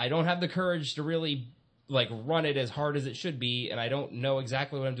I don't have the courage to really run it as hard as it should be, and I don't know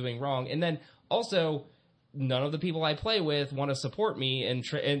exactly what I'm doing wrong. And then also, none of the people I play with want to support me, and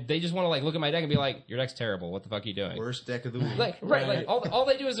they just want to like look at my deck and be like, "Your deck's terrible. What the fuck are you doing?" Worst deck of the week. Like, right? Like all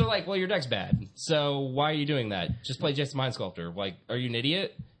they do is they're like, "Well, your deck's bad. So why are you doing that? Just play Jason Mind Sculptor. Like, are you an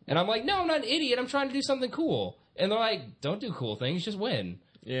idiot?" And I'm like, "No, I'm not an idiot. I'm trying to do something cool." And they're like, "Don't do cool things. Just win."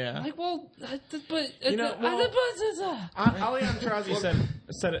 Yeah. I'm like, well, but Aliantrazi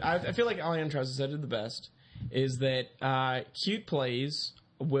said it. I feel like Aliantrazi said it the best. Is that cute plays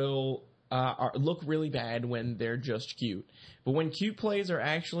will look really bad when they're just cute, but when cute plays are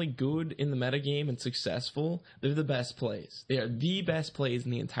actually good in the metagame and successful, they're the best plays. They are the best plays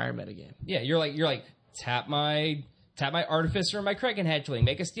in the entire metagame. Yeah, you're like tap my Artificer and my Kraken Hatchling,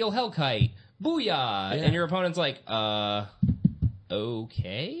 make a Steel Hellkite, booyah, Yeah. and your opponent's like,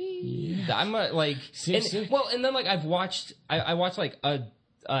 okay. Yeah. I'm like, and then like I watched like a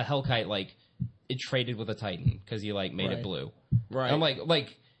Hellkite like it traded with a Titan because he like made it blue. Right. And I'm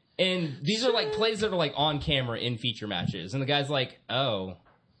like, and these are like plays that are like on camera in feature matches, and the guy's like, oh,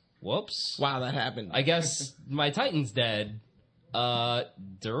 whoops, wow, that happened. I guess my Titan's dead.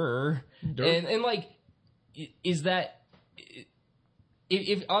 Durr. And like, is that?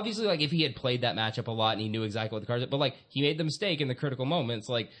 If obviously, like, if he had played that matchup a lot and he knew exactly what the cards, but like he made the mistake in the critical moments,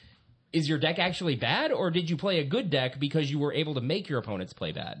 like, is your deck actually bad, or did you play a good deck because you were able to make your opponents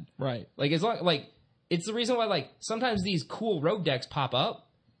play bad? Right. Like, as long like it's the reason why like sometimes these cool rogue decks pop up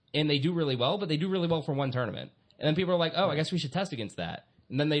and they do really well, but they do really well for one tournament, and then people are like, oh, I guess we should test against that,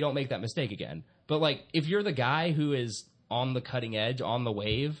 and then they don't make that mistake again. But like, if you're the guy who is on the cutting edge, on the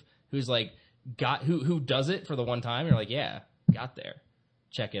wave, who's like who does it for the one time, you're like, yeah, got there.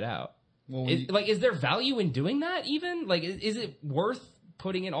 Check it out. Well, is there value in doing that even? Like, is it worth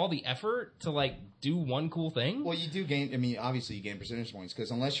putting in all the effort to, like, do one cool thing? Well, you do gain, I mean, obviously you gain percentage points,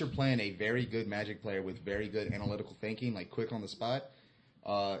 because unless you're playing a very good Magic player with very good analytical thinking, like quick on the spot,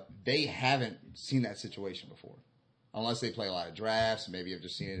 they haven't seen that situation before. Unless they play a lot of drafts, maybe have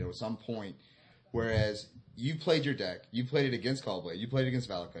just seen it at some point. Whereas you played your deck, you played it against Callblade, you played it against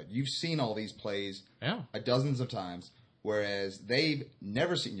Valakut, you've seen all these plays dozens of times. Whereas they've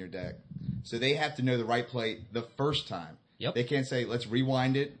never seen your deck, so they have to know the right play the first time. Yep. They can't say, let's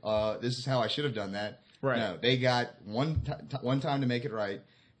rewind it. This is how I should have done that. Right. No, they got one time to make it right,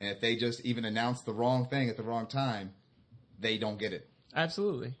 and if they just even announce the wrong thing at the wrong time, they don't get it.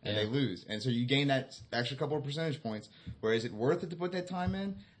 Absolutely. And they lose. And so you gain that extra couple of percentage points. Where is it worth it to put that time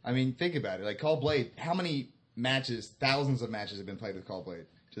in? I mean, think about it. Like Callblade, how many matches, thousands of matches have been played with Callblade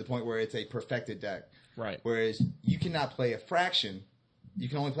to the point where it's a perfected deck? Right. Whereas you cannot play a fraction. You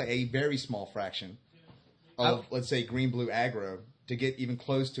can only play a very small fraction of, let's say, green-blue aggro to get even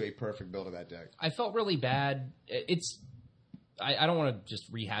close to a perfect build of that deck. I felt really bad. I don't want to just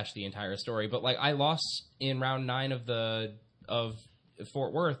rehash the entire story, but like I lost in round 9 of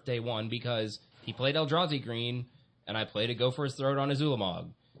Fort Worth day 1 because he played Eldrazi green and I played a Go for His Throat on his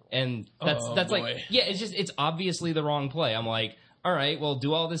Ulamog. And that's like, yeah, it's obviously the wrong play. I'm like, all right, well,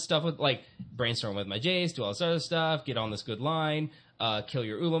 do all this stuff with, like, brainstorm with my Jace, do all this other stuff, get on this good line, kill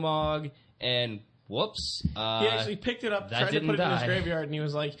your Ulamog, and whoops. He actually picked it up, tried to put it in his graveyard, and he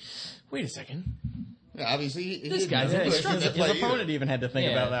was like, wait a second. Yeah, obviously, this guy's indestructible. His opponent even had to think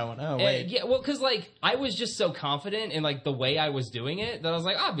about that one. Oh, wait. Yeah, well, because, like, I was just so confident in, like, the way I was doing it that I was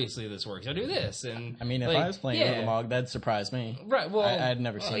like, obviously this works. I'll do this. And I mean, if like, I was playing Ulamog, that'd surprise me. Right, well... I had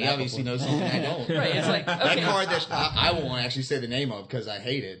never seen he that obviously before. knows something I don't. Right, it's like, okay. That card that I won't actually say the name of because I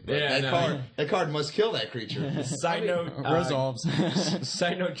hate it. But that card must kill that creature. Side note... Resolves.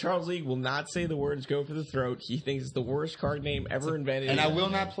 Side note, Charles League will not say the words Go for the Throat. He thinks it's the worst card name ever invented. And I will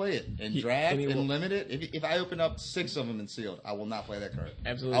not play it. In draft and limited. If I open up 6 of them in sealed, I will not play that card.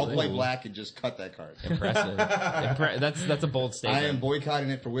 Absolutely. I'll play black and just cut that card. Impressive. That's a bold statement. I am boycotting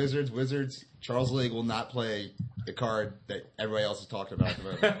it for Wizards. Wizards, Charles League will not play the card that everybody else is talking about at the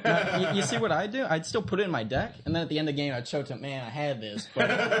moment. You see what I do? I'd still put it in my deck, and then at the end of the game, I'd show to him, man, I had this, but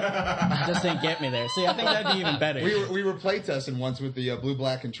it just didn't get me there. See, I think that'd be even better. We were playtesting once with the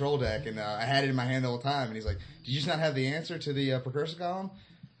blue-black control deck, and I had it in my hand the whole time, and he's like, did you just not have the answer to the precursor column?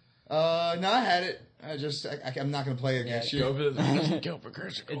 No, I had it. I'm not going to play against you. Go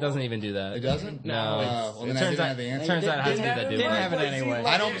precursor. It doesn't even do that. It doesn't? No. Well, then I didn't have the answer. Turns out it has to be that dude. Didn't have it anyway.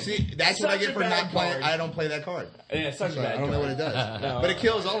 I don't see. That's what I get for not playing. card. I don't play that card. Yeah, such a bad I don't know what it does. But it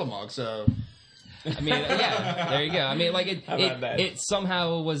kills Ulamog, so. I mean, yeah, there you go. I mean, like, it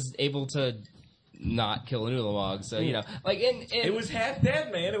somehow was able to not kill an Ulamog, so, you know. Like, and it was half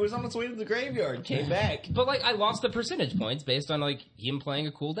dead, man. It was on its way to the graveyard. Came back. But, like, I lost the percentage points based on, like, him playing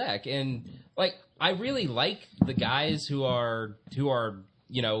a cool deck. And, like, I really like the guys who are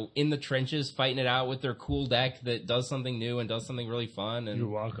in the trenches fighting it out with their cool deck that does something new and does something really fun. And You're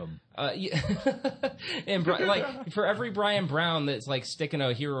welcome. yeah. And like for every Brian Brown that's like sticking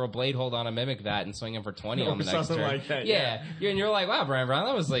a hero blade hold on a Mimic Vat and swinging for 20 on the next something turn, like that, yeah. And you're like, wow, Brian Brown,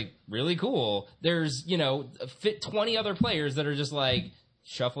 that was like really cool. There's 20 other players that are just like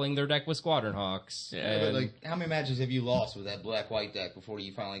shuffling their deck with Squadron Hawks. Yeah, but like, how many matches have you lost with that black-white deck before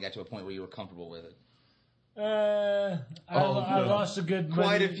you finally got to a point where you were comfortable with it? I lost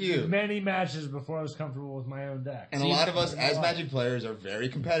quite a few. Many matches before I was comfortable with my own deck. And a lot of us, as Magic players, are very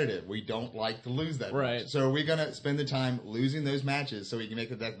competitive. We don't like to lose that Right. much. So are we going to spend the time losing those matches so we can make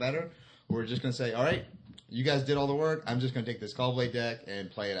the deck better? Or we're just going to say, all right, you guys did all the work. I'm just going to take this Callblade deck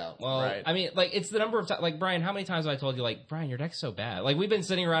and play it out. Well, Right. I mean, like, it's the number of times, like, Brian, how many times have I told you, like, Brian, your deck's so bad? Like, we've been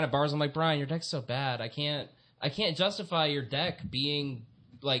sitting around at bars, I'm like, Brian, your deck's so bad. I can't justify your deck being,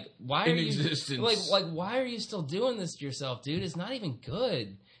 like, why In are you, existence. like, why are you still doing this to yourself, dude? It's not even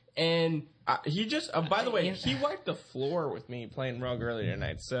good. And He just, by the way, he wiped the floor with me playing Rogue earlier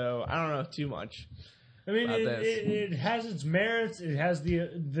tonight, so I don't know too much. I mean, about this. it has its merits. It has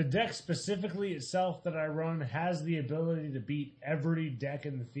the deck specifically itself that I run has the ability to beat every deck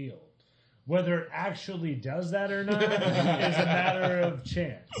in the field. Whether it actually does that or not is a matter of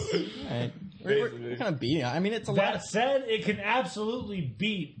chance. Right. We're kind of beating it. I mean, it's a lot. That said, it can absolutely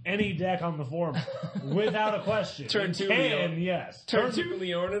beat any deck on the format without a question. Turn It 2, can, Leon. yes. Turn 2,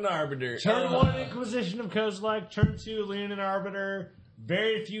 Leon and Arbiter. Turn 1, Inquisition of Kozilek. Turn 2, Leon and Arbiter.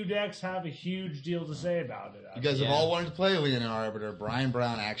 Very few decks have a huge deal to say about it. You guys have Yeah. all wanted to play Leon and Arbiter. Brian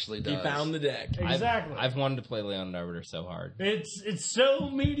Brown actually does. He found the deck. Exactly. I've wanted to play Leon and Arbiter so hard. It's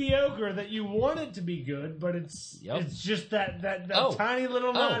so mediocre that you want it to be good, but it's just that tiny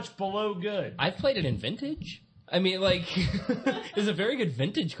little notch below good. I've played it in Vintage. I mean, like, it's a very good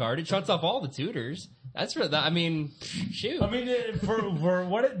Vintage card. It shuts off all the tutors. That's for that. I mean, shoot. I mean, for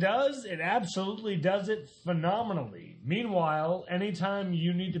what it does, it absolutely does it phenomenally. Meanwhile, anytime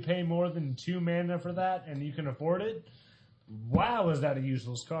you need to pay more than 2 mana for that and you can afford it, wow, is that a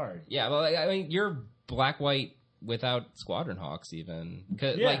useless card? Yeah, well, I mean, you're black-white without Squadron Hawks, even.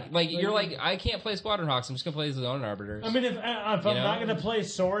 Yeah. You're like, I can't play Squadron Hawks. I'm just gonna play Zone Arbiters. I mean, if I'm not going to play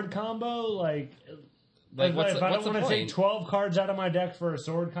sword combo, like Like, what's if the, I what's don't the want to take point? 12 cards out of my deck for a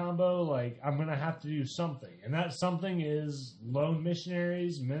sword combo, like, I'm going to have to do something. And that something is Lone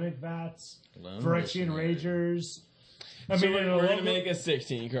Missionaries, Mimic Vats, Phyrexian Ragers. I So mean, we're going to make a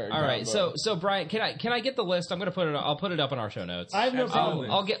 16 card. All right, combo. so Brian, can I get the list? I'm gonna put it. I'll put it up in our show notes. I have no problem.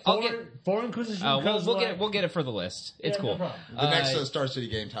 I'll get. Four Inquisition. We'll get it for the list. It's Yeah, cool. no problem. The next Star City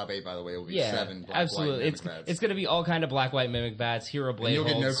game, top 8, by the way, will be 7 black, absolutely. white, It's Mimic Vats. it's gonna be all kind of black white Mimic Bats, Hero Blade And you'll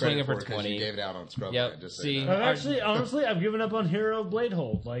get no Hold, swinging credit for for it 'cause 20. you gave it out on Scrubland. Yep. Just so See? you know. I've actually, honestly, I've given up on Hero Blade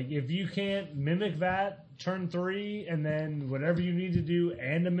Hold. Like, if you can't Mimic Vat turn 3 and then whatever you need to do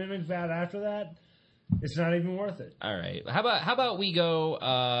and a Mimic Vat after that, it's not even worth it. All right. How about we go?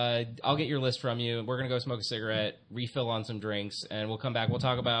 I'll get your list from you. We're gonna go smoke a cigarette, refill on some drinks, and we'll come back. We'll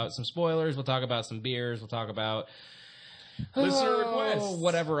talk about some spoilers. We'll talk about some beers. We'll talk about Listener requests.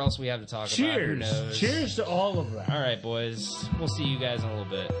 whatever else we have to talk about. Who Cheers. knows? Cheers to all of that. All right, boys. We'll see you guys in a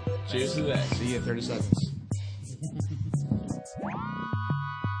little bit. Cheers to that. See you in 30 seconds.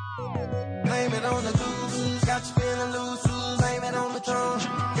 Blame it on the blues, got you feeling loose. Blame it on the tone,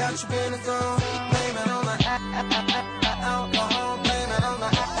 got you feeling gone. Blame it on the alcohol. Blame it on the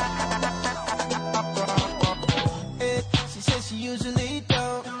She says she usually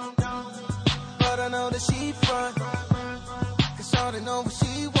don't, but I know that she front. 'Cause all they know what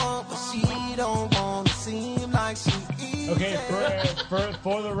she want, but she don't want to seem like she easy. Okay,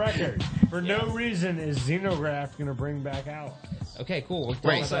 for the record, for no reason is Xenograph going to bring back out. Okay, cool.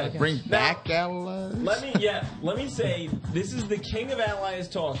 Bring back allies. Let me say, this is the king of allies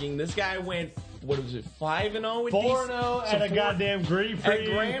talking. This guy went, what was it, 5-0 with 4-0 at a goddamn Grand Prix. at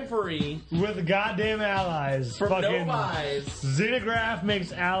Grand Prix With goddamn allies. from Fucking no buys, Xenograph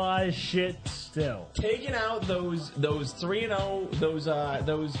makes allies shit still. taking out those 3-0,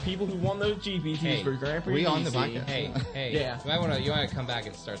 those people who won those GPTs Hey, for Grand Prix. we on the DC. podcast? Hey. Yeah. You want to come back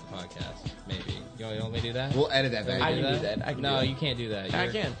and start the podcast? Maybe. You want me to do that? We'll edit that back. I in. can do that. I can No, do you can't do that. I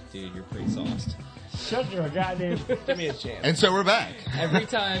You're- can. Dude, you're pretty sauced. Shut your goddamn... Give me a chance. And so we're back. Every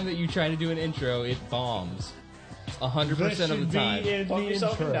time that you try to do an intro, it bombs. 100% This of should the be time. in Fuck the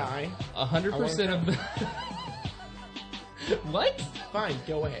yourself and intro. die. 100% of the... What? Fine,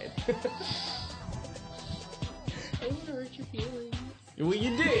 go ahead. I want to hurt your feelings. Well,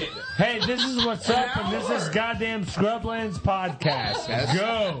 you did. Hey, this is what's up, and this is goddamn Scrubland's podcast. Yes.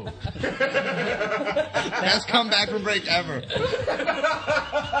 Go. Best comeback from break ever.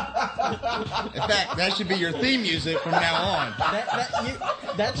 In fact, that should be your theme music from now on.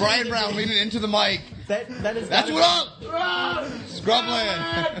 That's Brian Brown leaning into the mic. That's what up!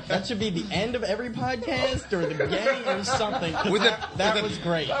 Scrubland! That should be the end of every podcast or the beginning or something. That was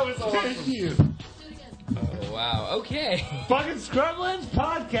great. That was awesome. Thank you. Oh, wow. Okay. Fucking Scrubland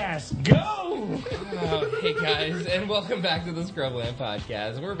podcast. Go! Oh, hey, guys, and welcome back to the Scrubland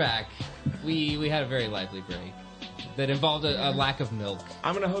podcast. We're back. We had a very lively break that involved a lack of milk.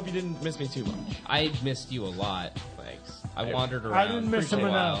 I'm going to hope you didn't miss me too much. I missed you a lot. Thanks. I wandered around. I didn't miss for him a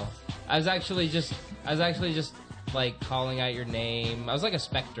while. enough. I was actually just like calling out your name. I was like a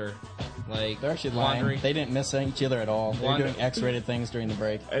specter. Like They're actually lying. wandering, They didn't miss each other at all. They were doing X-rated things during the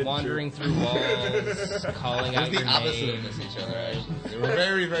break. wandering through walls, calling out It's your the opposite name. of miss each other, actually. They were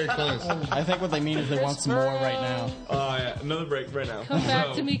very, very close. I think what they mean is they want some more right now. Oh, yeah. Another break right now. Come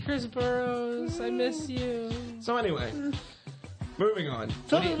back to me, Chris Burrows. I miss you. So anyway, moving on.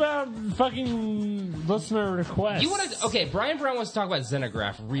 Talk about fucking listener requests. You want to? Okay, Brian Brown wants to talk about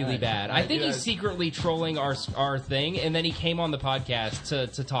Xenograph really bad. I think he's secretly trolling our thing, and then he came on the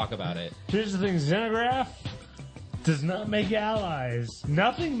podcast to talk about it. Here's the thing, Xenograph does not make allies.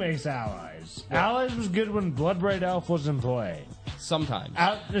 Nothing makes allies. Allies was good when Bloodbraid Elf was in play. Sometimes.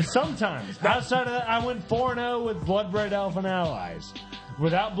 Sometimes. Outside of that, I went 4-0 with Bloodbraid Elf and allies.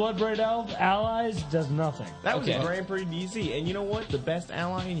 Without Bloodbraid Elf, allies does nothing. That was Okay. Grand Prix DC, and you know what? The best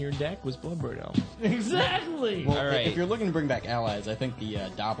ally in your deck was Bloodbraid Elf. Exactly. Well, All right. if you're looking to bring back allies, I think the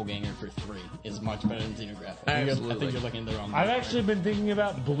Doppelganger for 3 is much better than Xenograph. I think you're looking at the wrong I've one. actually been thinking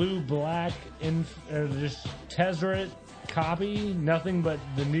about blue-black and just Tezzeret copy. Nothing but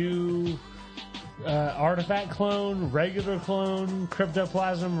the new artifact clone, regular clone,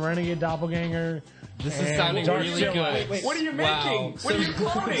 Cryptoplasm, Renegade Doppelganger. This is and sounding Dark really Steel good. Axe. What are you Wow. making? What are you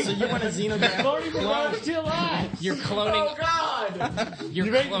cloning? So you want a Xenograph Cloning the Dark clone? Steel Axe. You're cloning. Oh God! You're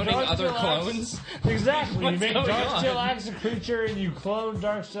You make cloning Dark other Steel Axe. clones. Exactly. What's You make going Dark on? Steel Axe a creature and you clone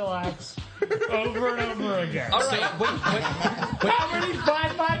Dark Steel Axe over and over again. All right. How many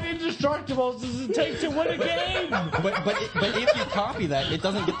 5/5 indestructibles does it take to win a game? But if you copy that, it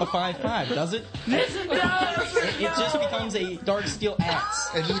doesn't get the 5/5, does it? Yes, it does. It just becomes a Dark Steel Axe.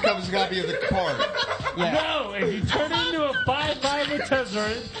 It just comes a copy of the card. Yeah. No, if you turn it into a 5/5 with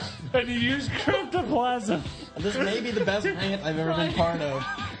Tezzeret and you use Cryptoplasm, This may be the best rant I've ever been part of,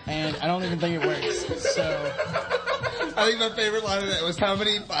 and I don't even think it works. So, I think my favorite line of that was, how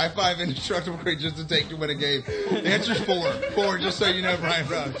many 5/5 indestructible creatures does it take to win a game? The answer's 4. 4, just so you know, Brian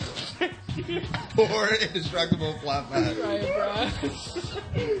Brown. 4 indestructible flat 5.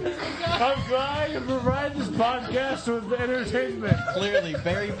 I'm trying to provide this podcast with entertainment. clearly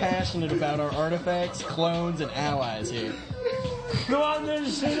very passionate about our artifacts, clones, and allies here. Go on there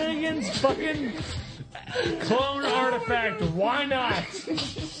shenanigans, fucking clone artifact. Why not?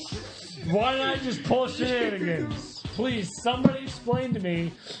 Why not just pull shenanigans? Please, somebody explain to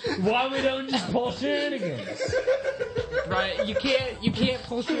me why we don't just pull shenanigans. Right, you can't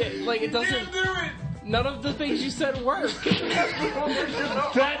pull shit. Like, it doesn't. None of the things you said work.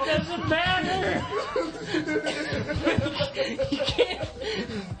 That doesn't matter. You can't.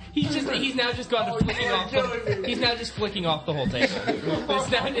 He's now just gone to flicking off. He's now just flicking off the whole table.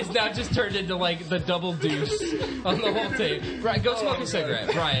 It's now just turned into like the double deuce on the whole table. Right, go smoke a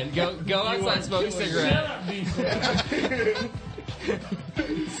cigarette, Brian. Go outside, smoke a cigarette.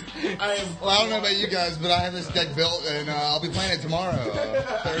 Well, I don't know about you guys, but I have this deck built, and I'll be playing it tomorrow,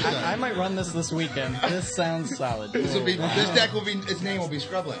 Thursday. I might run this weekend. This sounds solid. This deck will be, its name will be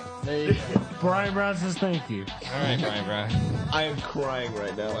Scrubland. There you go. Brian Brown says thank you. All right, Brian Brown. I am crying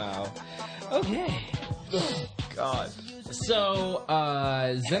right now. Wow. Okay. God. So,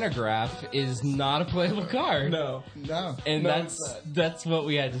 Xenograph is not a playable card. No. No. And No, it's that's what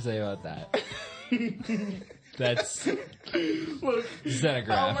we had to say about that. That's Look, Xenograph.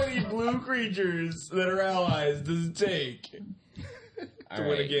 how many blue creatures that are allies does it take to All win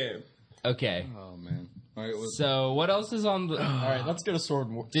a right. game? Okay. Oh, man. All right, So, what else is on the... All right, let's go to Sword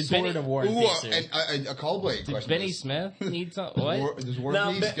Benny- of War and Ooh, Peace here. a Callblade Did question. Benny Smith need some... What? Does War Now,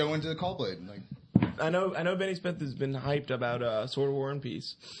 and Peace Ben- go into the Callblade? Like, I know Benny Smith has been hyped about Sword of War and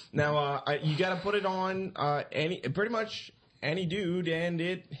Peace. Now, you got to put it on pretty much any dude, and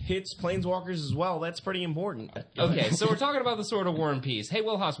it hits planeswalkers as well. That's pretty important. Okay, so we're talking about the Sword of War and Peace. Hey,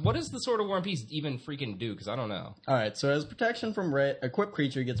 Will Haas, what does the Sword of War and Peace even freaking do? Because I don't know. All right, so as protection from red, equipped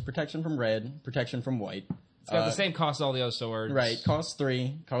creature gets protection from red, protection from white. It's got the same cost as all the other swords. Right, costs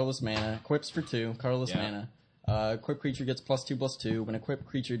 3, colorless mana. Equips for 2, colorless Yeah. mana. Equipped creature gets +2/+2. When equipped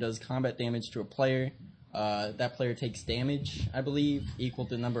creature does combat damage to a player, that player takes damage, I believe, equal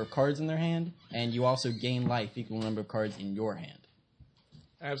to the number of cards in their hand, and you also gain life equal to the number of cards in your hand.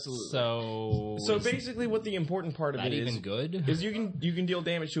 Absolutely. So basically, what the important part of that it even good? is you can deal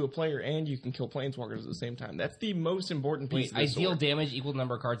damage to a player and you can kill planeswalkers at the same time. That's the most important piece. Wait, of I the deal sword. damage equal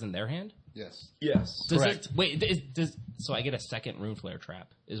number of cards in their hand? Yes. Yes. Does so I get a second Rune Flare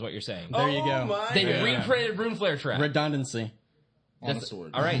trap, is what you're saying. There you go. My They God. reprinted Rune Flare trap. Redundancy. On the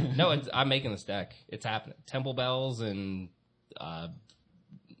sword. All right. No, I'm making this deck. It's happening. Temple Bells and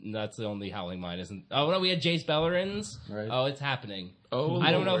that's the only Howling Mine, isn't? Oh no, we had Jace Bellerins. Right. Oh, it's happening. Oh,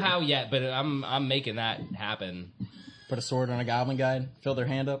 I don't know Lord. how yet, but I'm making that happen. Put a sword on a Goblin Guide. Fill their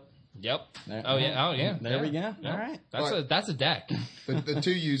hand up. Yep. There- Oh yeah. There we go. Yeah. All right. That's a deck. The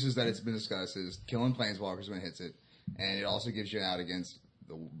two uses that it's been discussed is killing planeswalkers when it hits it, and it also gives you an out against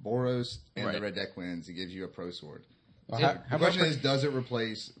the Boros and the Red Deck wins. It gives you a pro sword. Well, The question is, does it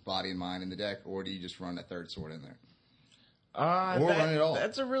replace Body and Mind in the deck, or do you just run a third sword in there? Or run it all.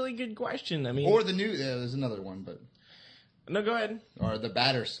 That's a really good question. I mean, Or the new, there's another one, but no, go ahead. or the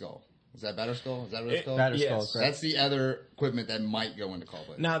Batter Skull. Is that Batter Skull? Is that Red Skull? Batter Yes. Skull, correct. That's the other equipment that might go into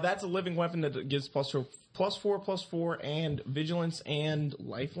Callblade. Now that's a living weapon that gives +4/+4 and vigilance and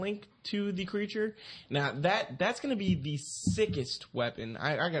lifelink to the creature. Now that's going to be the sickest weapon.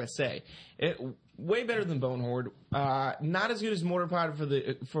 I gotta say, way better than Bone Horde. Not as good as Mortar Pod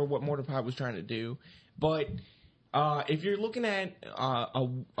for what Mortar Pod was trying to do, but if you're looking at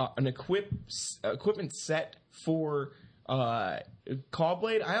an equipment set for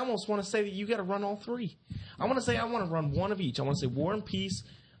Callblade, I almost want to say that you got to run all three. I want to run one of each. I want to say War and Peace,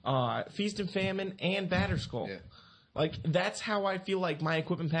 Feast and Famine, and Batterskull. Yeah. Like that's how I feel like my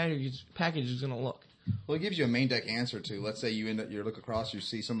equipment package is going to look. Well, it gives you a main deck answer to. Let's say you look across, you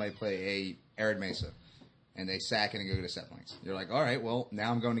see somebody play a Arid Mesa, and they sack it and go to Settlings. You're like, all right, well,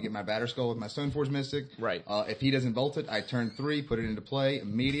 now I'm going to get my Batterskull with my Stoneforge Mystic. Right. If he doesn't bolt it, I turn 3, put it into play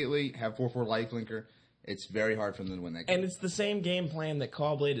immediately, have 4/4 Lifelinker. It's very hard for them to win that game. And it's the same game plan that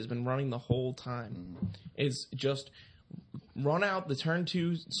Callblade has been running the whole time. Mm-hmm. Is just run out the turn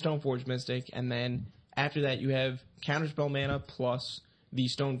 2 Stoneforge Mystic, and then after that you have Counterspell mana plus the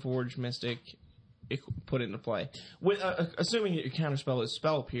Stoneforge Mystic put into play. With, assuming that your Counterspell is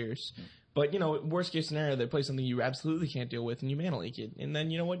Spell Pierce. But, worst case scenario, they play something you absolutely can't deal with, and you mana leak it. And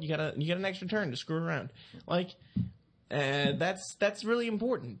then, you know what? You got an extra turn to screw around. Like, that's really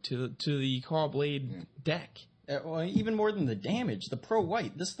important to the Callblade deck. Well, even more than the damage, the pro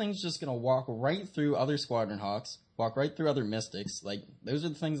white. This thing's just going to walk right through other Squadron Hawks, walk right through other Mystics. Like, those are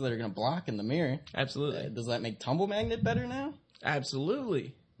the things that are going to block in the mirror. Absolutely. Does that make Tumble Magnet better now?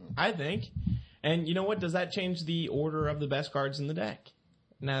 Absolutely. I think. And you know what? Does that change the order of the best cards in the deck?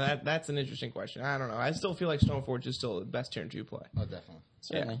 Now, that's an interesting question. I don't know. I still feel like Stoneforge is still the best turn 2 play. Oh, definitely.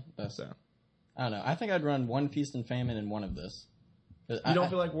 Certainly. Yeah, so. I don't know. I think I'd run one Feast and Famine and one of this. You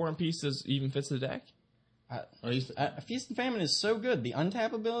don't feel like War and Peace even fits the deck? Feast and Famine is so good. The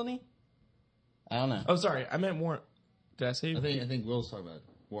untap ability? I don't know. Oh, sorry. I meant War. Did I say? I think Will's talking about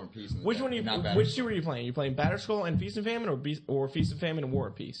War and Peace. In the Which deck, one? not Which two are you playing? Are you playing Batterskull and Feast and Famine, or Feast and Famine and War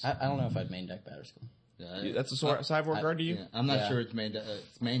and Peace? I don't know if I'd main deck Batterskull. Yeah, That's a cyborg card to you. Yeah, I'm not Yeah. sure it's main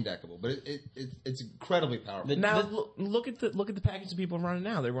deckable, but it's incredibly powerful. Now look at the package that people are running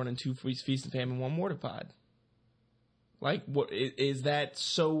now. They're running 2 Feast and Famine, 1 Mortar Pod. Like, what is that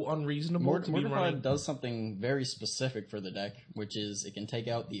so unreasonable to be Mortar running? Pod does something very specific for the deck, which is it can take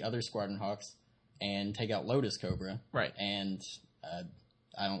out the other Squadron Hawks and take out Lotus Cobra. Right. And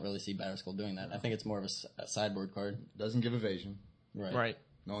I don't really see Batterskull doing that. I think it's more of a sideboard card. Doesn't give evasion. Right.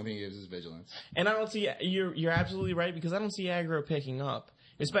 The only thing it gives is vigilance. And I don't see you're absolutely right because I don't see aggro picking up,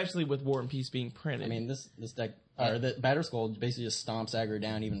 especially with War and Peace being printed. I mean, this deck, or the Batterskull basically just stomps aggro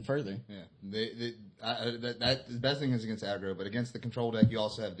down even further. Yeah, the best thing is against aggro, but against the control deck, you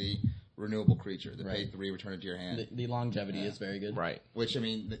also have the renewable creature, the pay 3, return it to your hand. The longevity is very good. right. Which, I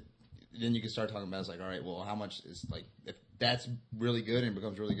mean, then you can start talking about, it's like, all right, well, how much is, like, if that's really good and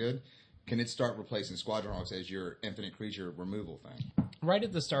becomes really good, can it start replacing Squadron Hawks as your infinite creature removal thing? Right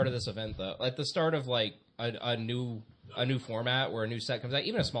at the start of this event, though, at the start of like a new format where a new set comes out,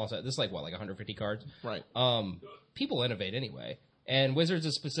 even a small set, this is like 150 cards. Right. People innovate anyway, and Wizards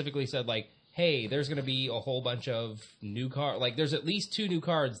has specifically said like, hey, there's going to be a whole bunch of new cards. Like, there's at least 2 new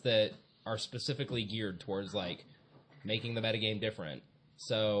cards that are specifically geared towards like making the metagame different.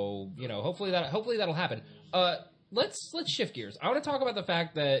 So hopefully that'll happen. Let's shift gears. I want to talk about the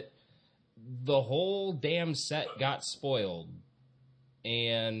fact that the whole damn set got spoiled,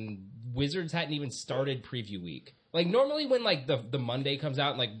 and Wizards hadn't even started preview week. Like normally when like the Monday comes out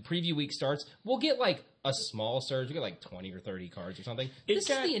and like preview week starts, we'll get like a small surge. We get like 20 or 30 cards or something. This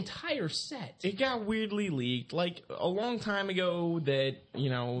is the entire set. It got weirdly leaked like a long time ago that,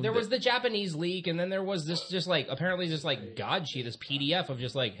 there was the Japanese leak, and then there was this just like apparently just like God sheet, this PDF of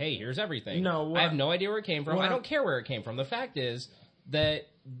just like, hey, here's everything. No, I have no idea where it came from. I don't care where it came from. The fact is that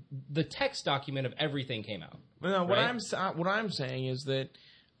the text document of everything came out. No, right? what I'm saying is that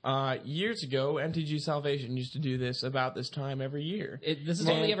years ago, MTG Salvation used to do this about this time every year. This has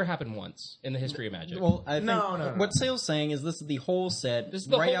only ever happened once in the history of Magic. Well, I think No. what Sale's saying is this is the whole set This is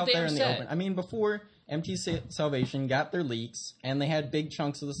the right whole out there damn in the set. open. I mean, before MTG Salvation got their leaks, and they had big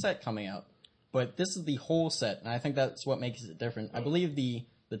chunks of the set coming out. But this is the whole set, and I think that's what makes it different. I believe the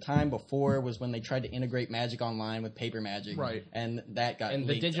time before was when they tried to integrate Magic Online with paper Magic, Right? And that got and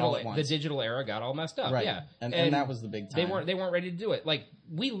leaked all at once. the digital era got all messed up, Right. yeah, And that was the big time. They weren't ready to do it. Like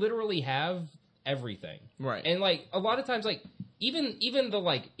we literally have everything, Right. And like a lot of times, like even the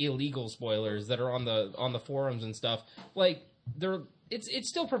like illegal spoilers that are on the forums and stuff, like it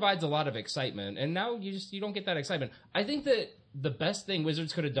still provides a lot of excitement. And now you don't get that excitement. I think that the best thing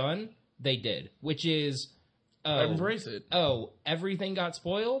Wizards could have done, they did, which is Embrace it. Oh, everything got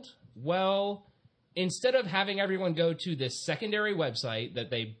spoiled? Well, instead of having everyone go to this secondary website that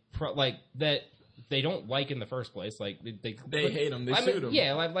that they don't like in the first place, like they hate them, they sued them.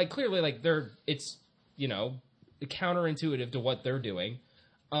 Yeah, like clearly, like it's counterintuitive to what they're doing.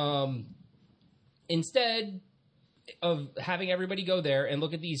 Instead of having everybody go there and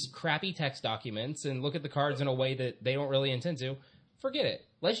look at these crappy text documents and look at the cards in a way that they don't really intend to, forget it.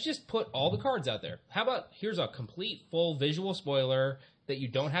 Let's just put all the cards out there. How about here's a complete full visual spoiler that you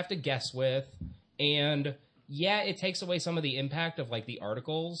don't have to guess with, and yeah, it takes away some of the impact of like the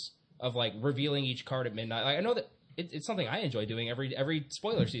articles of like revealing each card at midnight. Like, I know that it's something I enjoy doing every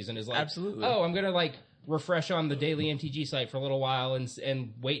spoiler season is like, Absolutely. Oh, I'm gonna like refresh on the daily MTG site for a little while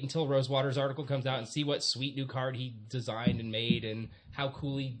and wait until Rosewater's article comes out and see what sweet new card he designed and made and how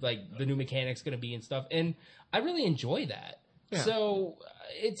cool the new mechanic's going to be and stuff. And I really enjoy that. Yeah. So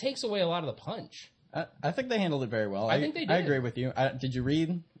it takes away a lot of the punch. I think they handled it very well. I think they did. I agree with you. Did you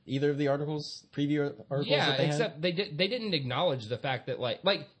read either of the preview articles? Yeah, that they except had? they didn't acknowledge the fact that like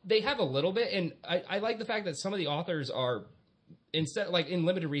they have a little bit, and I like the fact that some of the authors are instead like in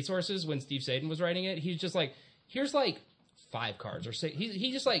limited resources. When Steve Sadin was writing it, he's just like, here's like 5 cards or 6.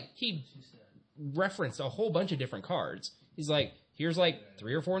 He just like he referenced a whole bunch of different cards. He's like, here's like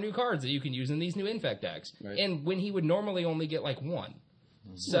 3 or 4 new cards that you can use in these new Infect decks, right. And when he would normally only get like 1.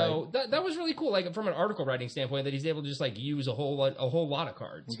 So right. that was really cool, like from an article writing standpoint, that he's able to just like use a whole lot of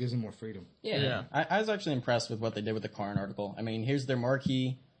cards. It gives him more freedom. Yeah. I was actually impressed with what they did with the Karn article. I mean, here's their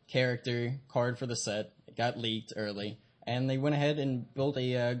marquee character card for the set. It got leaked early, and they went ahead and built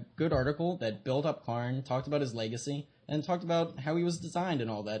a good article that built up Karn, talked about his legacy, and talked about how he was designed and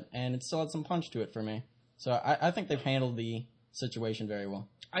all that, and it still had some punch to it for me. So I think they've handled the situation very well.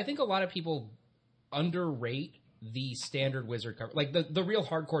 I think a lot of people underrate the standard Wizard cover, like the real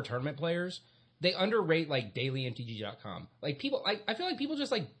hardcore tournament players. They underrate like dailymtg.com. Like people, I feel like people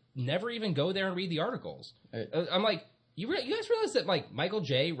just like never even go there and read the articles. Right. I'm like, you guys realize that like Michael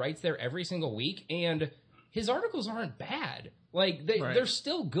J writes there every single week, and his articles aren't bad. Like they're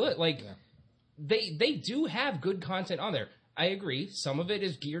still good. Like they do have good content on there. I agree. Some of it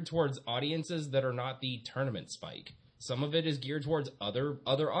is geared towards audiences that are not the tournament spike. Some of it is geared towards other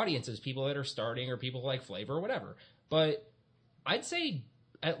audiences, people that are starting or people like Flavor or whatever. But I'd say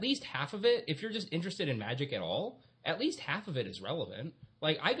at least half of it, if you're just interested in Magic at all, at least half of it is relevant.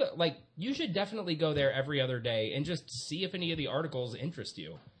 You should definitely go there every other day and just see if any of the articles interest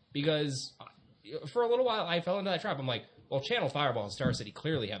you. Because for a little while I fell into that trap. I'm like, well, Channel Fireball and Star City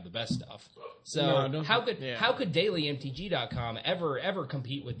clearly have the best stuff. So how could dailymtg.com ever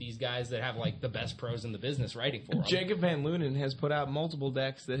compete with these guys that have like the best pros in the business writing for them? Jacob Van Lunen has put out multiple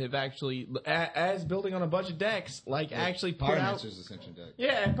decks that have actually, as building on a bunch of decks, actually put out Pyromancer's Ascension deck.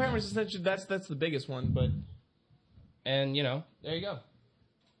 Yeah, Pyromancer's Ascension. That's the biggest one, but and there you go.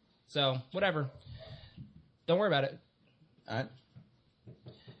 So whatever, don't worry about it. All right.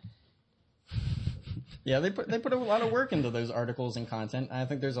 Yeah, they put a lot of work into those articles and content. I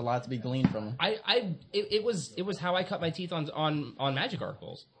think there's a lot to be gleaned from them. It was how I cut my teeth on Magic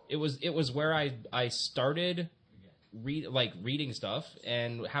articles. It was where I started reading stuff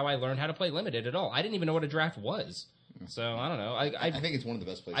and how I learned how to play Limited at all. I didn't even know what a draft was. So I don't know. I think it's one of the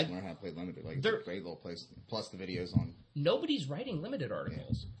best places to learn how to play Limited. Like, it's a great little place. Plus the videos on. Nobody's writing Limited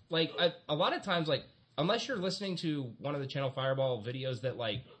articles. Yeah. Like a lot of times, like unless you're listening to one of the Channel Fireball videos that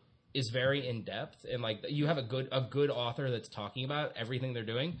like is very in depth and like you have a good author that's talking about everything they're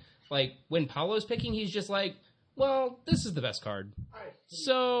doing. Like when Paolo's picking, he's just like, well, this is the best card,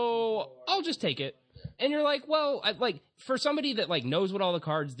 so I'll just take it. And you're like, well, for somebody that like knows what all the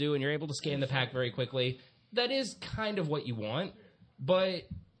cards do, and you're able to scan the pack very quickly, that is kind of what you want. But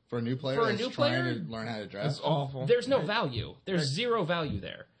for a new player, trying to learn how to draft, it's awful. There's no value. There's zero value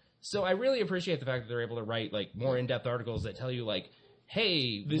there. So I really appreciate the fact that they're able to write like more in-depth articles that tell you like,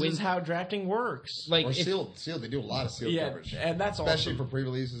 hey, this is how drafting works. Like or sealed. They do a lot of sealed coverage, and that's especially awesome. for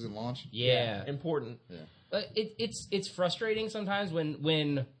pre-releases and launch. Yeah, important. Yeah. But it's frustrating sometimes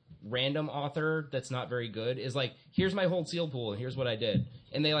when random author that's not very good is like, here's my whole seal pool and here's what I did,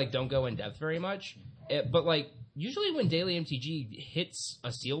 and they like don't go in depth very much. But like usually when Daily MTG hits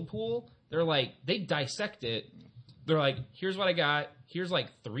a seal pool, they're like they dissect it. They're like, here's what I got. Here's like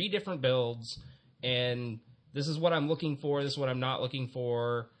 3 different builds, and this is what I'm looking for. This is what I'm not looking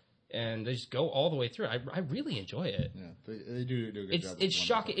for. And they just go all the way through. I really enjoy it. Yeah, they do a good job. It's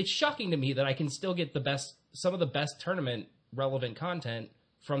shocking. It's shocking to me that I can still get some of the best tournament relevant content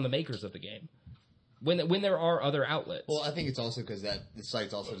from the makers of the game when there are other outlets. Well, I think it's also because the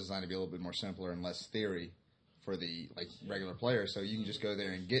site's also designed to be a little bit more simpler and less theory for the regular player. So you can just go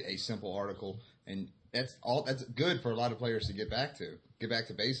there and get a simple article, and that's good for a lot of players to get back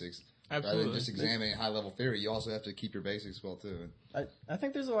to basics. Absolutely. Rather than just examining high-level theory, you also have to keep your basics well, too. I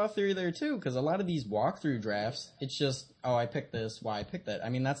think there's a lot of theory there, too, because a lot of these walkthrough drafts, it's just, oh, I picked this, why I picked that. I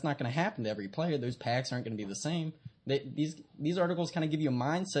mean, that's not going to happen to every player. Those packs aren't going to be the same. These articles kind of give you a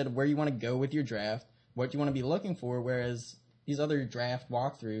mindset of where you want to go with your draft, what you want to be looking for, whereas these other draft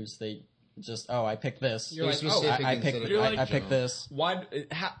walkthroughs, they just, oh, I picked this. You're like, I picked this. Why?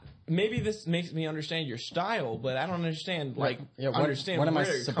 Maybe this makes me understand your style, but I don't understand. Like, understand what am I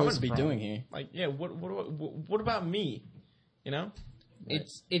where you're supposed to be coming from. doing here? Like, yeah, what about me? You know,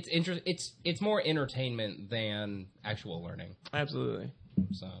 it's it's more entertainment than actual learning. absolutely.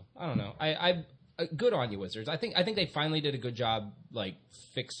 So I don't know. I good on you, Wizards. I think they finally did a good job like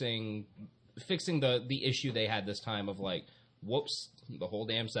fixing the issue they had this time of like, whoops, the whole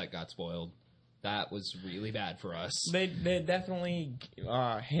damn set got spoiled. That was really bad for us. They definitely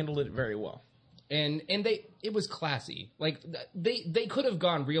handled it very well, and it was classy. Like they could have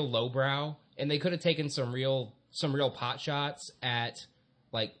gone real lowbrow, and they could have taken some real pot shots at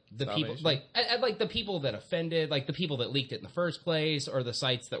like the people, like at like the people that offended, like the people that leaked it in the first place, or the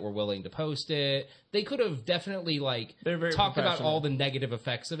sites that were willing to post it. They could have definitely like talked about all the negative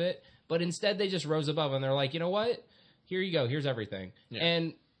effects of it, but instead they just rose above and they're like, you know what? Here you go. Here's everything. Yeah.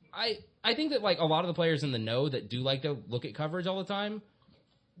 And I think that like a lot of the players in the know that do like to look at coverage all the time,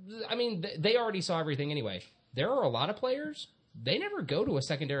 I mean, they already saw everything anyway. There are a lot of players, they never go to a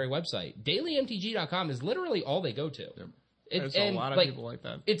secondary website. DailyMTG.com is literally all they go to. There's a lot of people like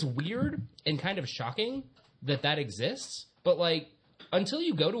that. It's weird and kind of shocking that exists, but like until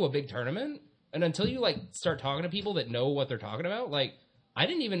you go to a big tournament and until you like start talking to people that know what they're talking about, like I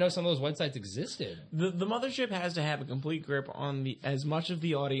didn't even know some of those websites existed. The mothership has to have a complete grip on as much of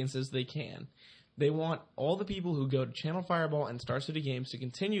the audience as they can. They want all the people who go to Channel Fireball and Star City Games to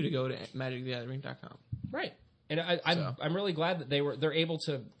continue to go to MagicTheGathering.com. Right, and I'm really glad that they're able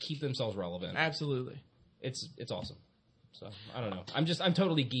to keep themselves relevant. Absolutely, it's awesome. So I don't know. I'm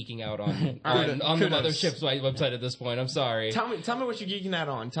totally geeking out on the mothership's website at this point. I'm sorry. Tell me what you're geeking out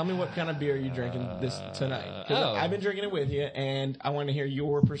on. Tell me what kind of beer you're drinking this tonight. Because I've been drinking it with you, and I want to hear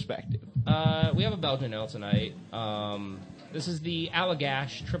your perspective. We have a Belgian ale tonight. This is the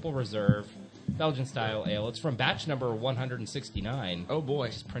Allagash Triple Reserve Belgian style ale. It's from batch number 169. Oh boy,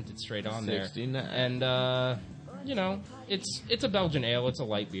 just printed straight on 69. there. And you know, it's a Belgian ale. It's a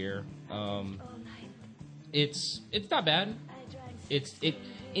light beer. It's not bad.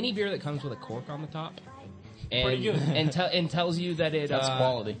 Any beer that comes with a cork on the top, and pretty good. and tells you that that's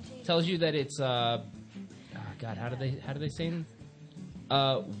quality. Tells you that it's God, how do they say?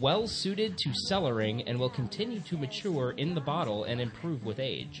 Well suited to cellaring and will continue to mature in the bottle and improve with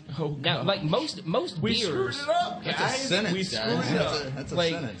age. Oh, God. Now, like most we beers, screwed it up, guys. That's a sentence, we screwed it up. That's a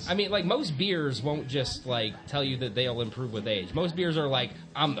like, sentence. I mean, like most beers won't just like tell you that they'll improve with age. Most beers are like,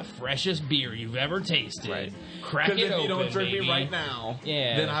 I'm the freshest beer you've ever tasted. Right. Crack it if open, you don't drink baby. me right now,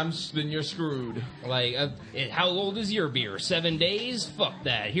 then you're screwed. Like, how old is your beer? 7 days? Fuck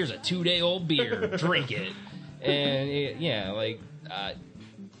that. Here's a 2-day-old beer. Drink it. And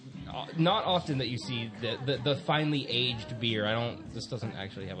not often that you see the finely aged beer. This doesn't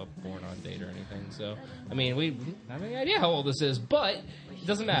actually have a born on date or anything. So, I mean, we have any idea how old this is, but it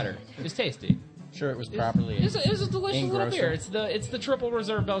doesn't matter. It's tasty. Sure, it was properly. It's a delicious little engrosser. beer. It's the Triple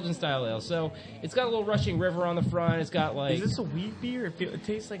Reserve Belgian style ale. So it's got a little rushing river on the front. It's got like. Is this a wheat beer? It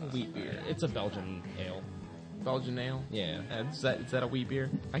tastes like a wheat beer. It's a Belgian ale. Belgian ale. Yeah. Is that a wheat beer?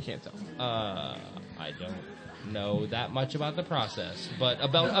 I can't tell. I don't. know that much about the process, but a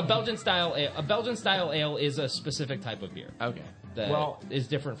Belgian style ale is a specific type of beer. Okay. That is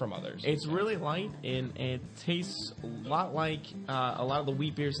different from others. It's really light, and it tastes a lot like a lot of the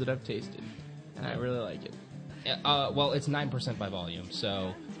wheat beers that I've tasted, and I really like it. Well, it's 9% by volume,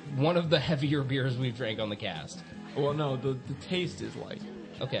 so one of the heavier beers we've drank on the cast. Well, no, the taste is light.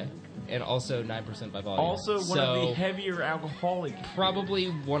 Okay. And also 9% by volume. Also one of the heavier alcoholic probably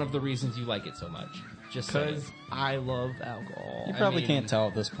one of the reasons you like it so much. Just because I love alcohol. You probably can't tell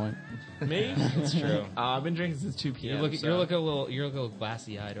at this point. Me? It's true. I've been drinking since 2 p.m. You're looking a little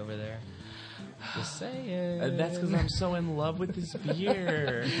glassy-eyed over there. Just saying. That's because I'm so in love with this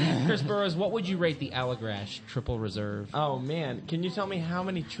beer. Chris Burrows, what would you rate the Allagash Triple Reserve? Oh man, can you tell me how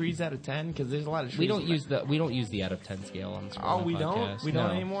many trees out of 10? Because there's a lot of trees. We don't use the out of 10 scale on this. We podcast. don't. We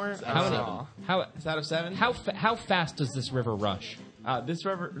don't anymore. It's out of 7. How fast does this river rush? This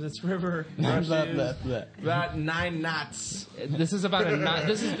river rushes about 9 knots. This is about a 9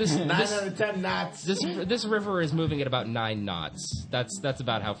 out of 10 knots. This river is moving at about 9 knots. That's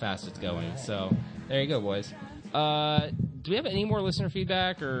about how fast it's going. So there you go, boys. Do we have any more listener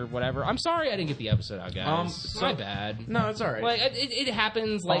feedback or whatever? I'm sorry I didn't get the episode out, guys. My bad. No, it's all right. Like it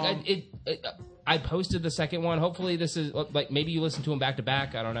happens. Like I posted the second one. Hopefully this is like maybe you listen to them back to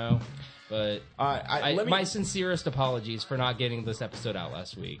back. I don't know. But my sincerest apologies for not getting this episode out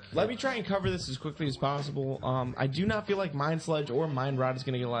last week. Let me try and cover this as quickly as possible. I do not feel like Mind Sludge or Mind Rot is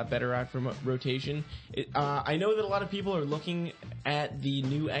going to get a lot better after rotation. I know that a lot of people are looking at the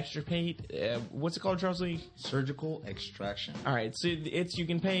new extirpate. What's it called, Charles Lee? Surgical extraction. All right, so you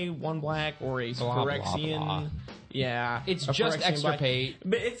can pay 1 black or a Phyrexian. Blah, blah. Yeah, it's just extirpate,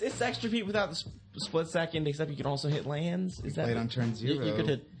 but it's extirpate without the split second. Except you can also hit lands. Is that played on turn 0? You could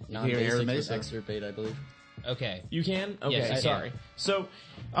hit non-basic with extirpate, I believe. Okay. You can? Okay, yes, sorry. So,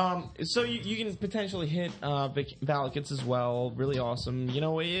 you can potentially hit Valakits as well. Really awesome. You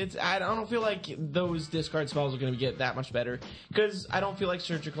know, I don't feel like those discard spells are going to get that much better because I don't feel like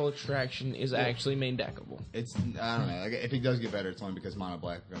Surgical Extraction is actually main deckable. I don't know. Like, if it does get better, it's only because Mono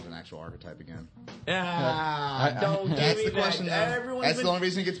Black becomes an actual archetype again. Don't give That's me the question. That's the only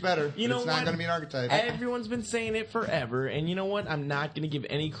reason it gets better. You know it's not going to be an archetype. Everyone's been saying it forever, and you know what? I'm not going to give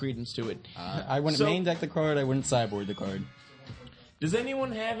any credence to it. I wouldn't main deck the card. I wouldn't sideboard the card. Does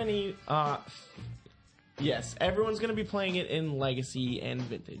anyone have any? Yes, everyone's going to be playing it in Legacy and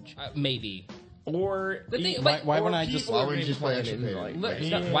Vintage. Maybe. Or why wouldn't I just? Why wouldn't you just play Extirpate?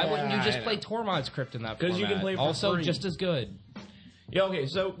 Why wouldn't you just play Tormod's Crypt in that format? Because you can play for also free. just as good. Yeah, okay,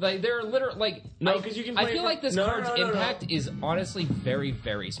 so like they're literally like no, because you can. Play I feel like this card's impact is honestly very,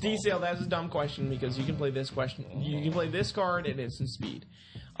 very small. DCL, that's a dumb question because you can play this question. You can play this card at instant speed.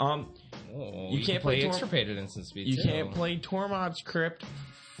 You can't play extirpate at instant speed. You can't play Tormod's Crypt.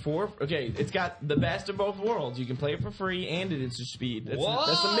 It's got the best of both worlds. You can play it for free and at instant speed. That's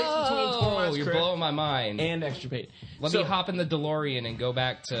the mix between Tormod's You're Crypt blowing my mind. and Extirpate. Let me hop in the DeLorean and go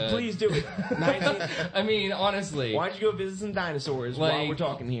back to. Please do it. I mean, honestly. Why don't you go visit some dinosaurs while we're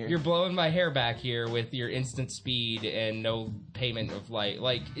talking here? You're blowing my hair back here with your instant speed and no payment of light.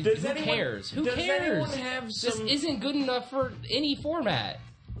 Like, who cares? Who cares? Anyone have this isn't good enough for any format.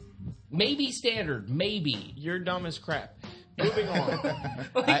 Maybe standard. Maybe. You're dumb as crap. Moving on.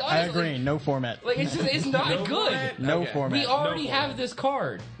 I agree. No format. Like it's not No good. format? No Okay. format. We already have this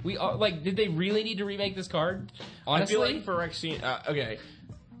card. Did they really need to remake this card? Honestly, I feel like Phyrexian. Okay.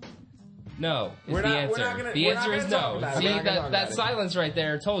 No. We're the not- answer. we're not gonna- the we're answer not is gonna talk no. about it. See, We're not gonna talk that about it. silence right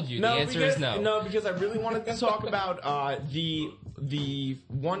there told you. The answer is no. No, because I really wanted to talk about the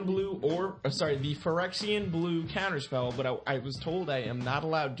one blue the Phyrexian blue counterspell, but I was told I am not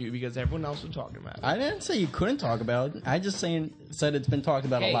allowed to because everyone else was talking about it. I didn't say you couldn't talk about it. I just said it's been talked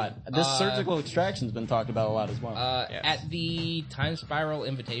about a lot. This surgical extraction's been talked about a lot as well. Yes. At the Time Spiral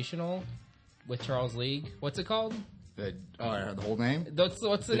Invitational with Charles League, what's it called? The whole name?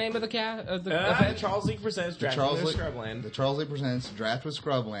 What's the name of the event? Charles League presents Draft with Scrubland. The Charles League presents Draft with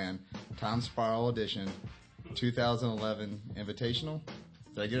Scrubland, Tom Spiral Edition, 2011 Invitational.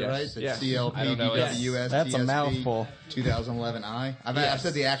 Did I get it right? It's Yes. CLP, I don't know. DWS, That's a TSP, mouthful. 2011I. I've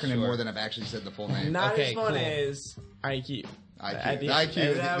said the acronym more than I've actually said the full name. Not Okay, as fun cool. as IQ. The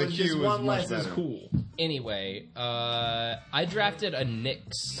was Q just is one much less as better. cool. Anyway, I drafted a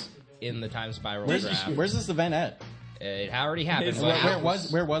Nyx in the Time Spiral draft. Where's this event at? It already happened.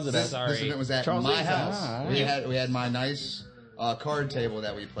 Where was it at? Sorry. This event was at Charles my Lee's house. house. We had my nice card table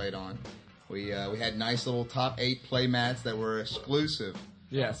that we played on. We had nice little top 8 play mats that were exclusive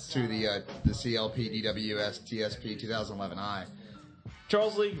Yes. to the CLP, DWS, TSP 2011I.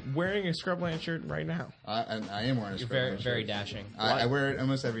 Charles League wearing a Scrubland shirt right now. I am wearing a You're Scrubland very shirt. dashing. I wear it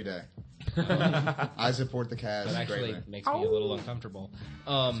almost every day. I support the Cavs. That actually greatly. makes me a little uncomfortable.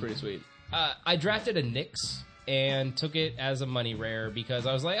 It's pretty sweet. I drafted a Knicks and took it as a money rare because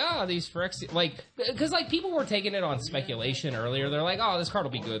I was like, these Phyrexia, like, because like people were taking it on speculation earlier. They're like, this card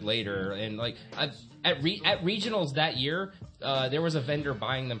will be good later, and like at regionals that year, there was a vendor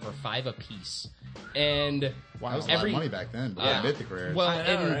buying them for $5 a piece, and That was a lot of money back then. But Mythic rares. well, I know,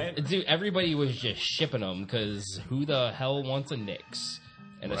 and, right? dude, everybody was just shipping them because who the hell wants a Knicks,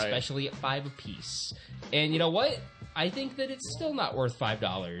 and Right. especially at $5 a piece. And you know what? I think that it's still not worth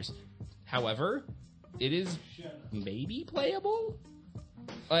 $5. However, it is maybe playable.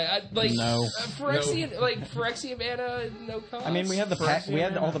 No. Phyrexia mana, no cost. I mean, we had the pack, we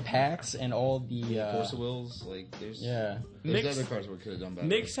had all the packs and all the Force of Wills, like there's yeah. there's Knicks- other cards we could have done better.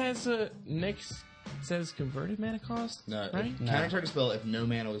 Nyx says converted mana cost. No, right? counter spell if no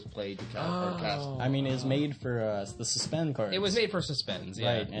mana was played to cast. I mean, it's made for the suspend cards. It was made for suspends,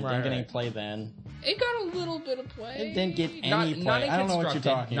 yeah. right, and Right, didn't get any right. play then. It got a little bit of play. It didn't get any Not play. in I don't know what you're constructed.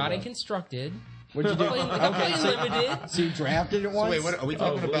 talking Not about. in constructed. What'd you do? Okay, so, limited. so you drafted it So once? wait, what are we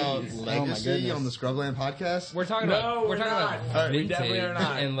talking about? please. Legacy goodness. on the Scrubland podcast? We're talking No, about we're not. about We vintage definitely are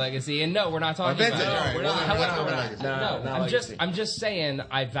not. and legacy, and no, we're not talking Vintage, about. all right. we're Well, not. then We're we're not. not Legacy. No, not Legacy. I'm just saying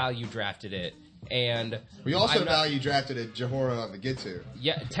I value drafted it, and We also I'm not- value drafted a Johora of the Gitu.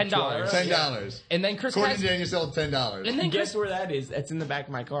 yeah $10, $10. and then Chris According has, to Daniel Sell, $10. and then Guess Chris. where that is? That's in the back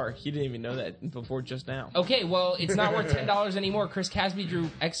of my car. He didn't even know that before just now. Okay, well, it's not worth $10 anymore. Chris Casby drew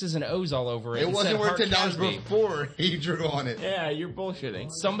X's and O's all over it. It wasn't instead of worth Hart $10 Casby. before he drew on it. Yeah, you're bullshitting.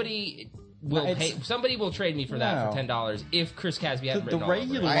 Somebody will No, it's- pay. Somebody will trade me for that No. for $10 if Chris Casby hadn't The written all over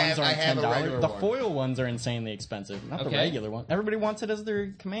regular it. I ones have- I aren't have a $10. regular The one. foil ones are insanely expensive, not the Okay. regular one. Everybody wants it as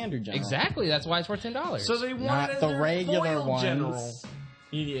their commander general. Exactly, that's why it's worth $10. So they want Not it as the their regular foil ones. general.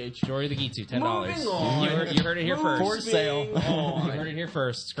 EDH. Jory the Gitsu, $10. Moving on. You heard it here first. For sale. You on. heard it here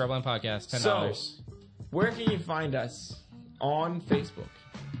first. Scrubland Podcast, $10. So, where can you find us on Facebook?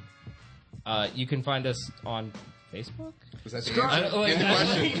 You can find us on Facebook. Was that the I answer? don't- End the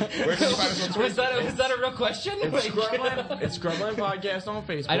question. Where can you find us on Was Twitter? that a real question? It's Scrubland Podcast on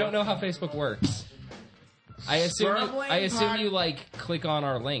Facebook. I don't know how Facebook works. I assume you like click on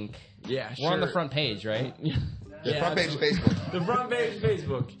our link. Yeah, We're on the sure. front page, right? The front page of absolutely. Facebook. The front page of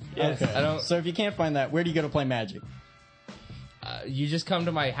Facebook. Yes. Okay. I don't- So if you can't find that, where do you go to play Magic? You just come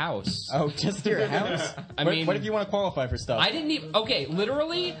to my house. Oh, just your house? I what, mean- what if you want to qualify for stuff? I didn't even. Okay,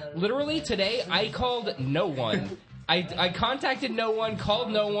 literally today I called no one. I contacted no one, called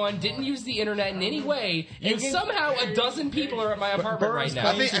no one, didn't use the internet in any way, and somehow a dozen people are at my apartment right now.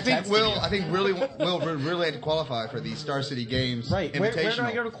 I think texted Will. you. I think Will really had to qualify for the Star City Games Right. Where Invitational. do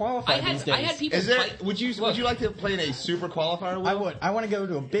I go to qualify these days? I had people. Is there? fight- Would you Look, like to play in a super qualifier? Will? I would. I want to go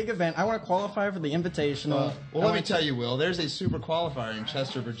to a big event. I want to qualify for the Invitational. Well, let me tell you, Will. There's a super qualifier in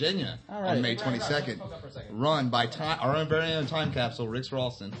Chester, Virginia, All right. on May 22nd, run by our own very own time capsule, Rick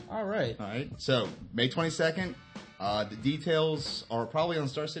Ralston. All right. All right. So May 22nd. The details are probably on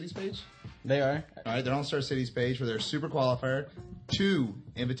Star City's page. They are. All right, they're on Star City's page where there's super qualifier, 2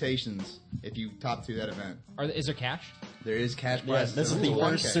 invitations if you top 2 that event. is there cash? There is cash Yeah, prizes. this is the Ooh,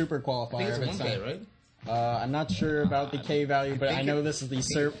 first 1K. super I qualifier. think of it's its 1K, kind. right? I'm not sure about the K value, but I think know it- this is the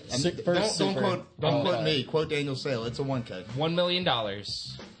Don't first super. quote me. Quote Daniel Sale. It's a 1K. $1 million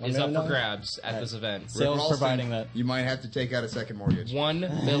is million up for grabs at this event. Sales Ralston, providing that. You might have to take out a second mortgage.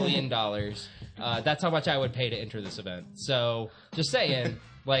 $1 million. That's how much I would pay to enter this event. So, just saying,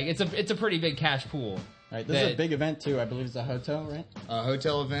 like it's a pretty big cash pool. Right. This is a that- big event too. I believe it's a hotel, right?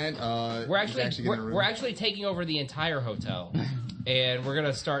 Hotel event. We're he's actually getting a room. we're actually taking over the entire hotel, and we're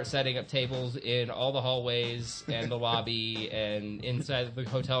gonna start setting up tables in all the hallways and the lobby and inside the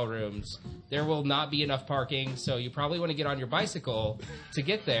hotel rooms. There will not be enough parking, so you probably want to get on your bicycle to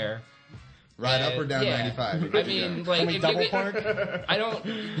get there. Ride up or down Yeah. 95. You're I good to mean, go. like Can we if double you, park? I don't.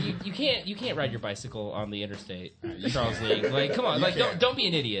 You can't ride your bicycle on the interstate, Charles Lee. Like, come on, like can. don't be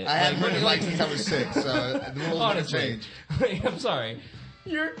an idiot. I haven't like, ridden a bike since I was 6, so the rules might honestly, change. I'm sorry.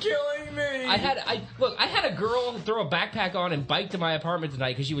 You're killing me. I had a girl throw a backpack on and bike to my apartment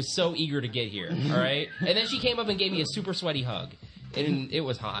tonight because she was so eager to get here. All right, and then she came up and gave me a super sweaty hug, and it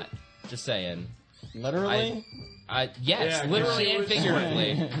was hot. Just saying. Literally. Yes, Yeah, literally she and was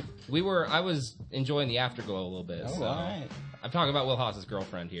figuratively. I was enjoying the afterglow a little bit. Oh, so. all right. I'm talking about Will Haas's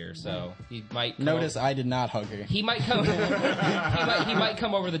girlfriend here, so he might come Notice I did not hug her. he might come. he might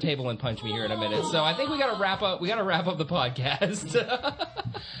come over the table and punch me here in a minute. So I think we got to wrap up. We got to wrap up the podcast.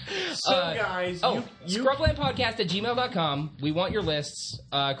 So, guys, you scrublandpodcast@gmail.com. We want your lists.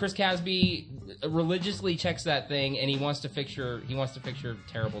 Chris Casby religiously checks that thing, and he wants to fix your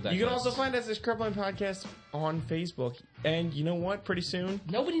terrible deck You can lists. also find us at Scrubland Podcast on Facebook. And you know what? Pretty soon,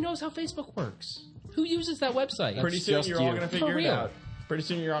 Nobody knows how Facebook works. Who uses that website? pretty soon just you're all you. going to For figure it real. out. Pretty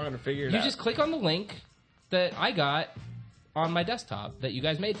soon you're all going to figure it You out. just click on the link that I got on my desktop that you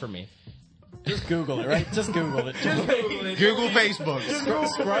guys made for me. Just Google it, right? Just Google it. Just Google it. Google Facebook.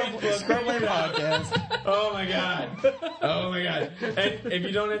 Scrubland Podcast. Oh my god. Oh my god. And if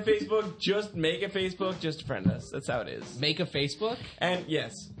you don't have Facebook, just make a Facebook, just friend us. That's how it is. Make a Facebook. And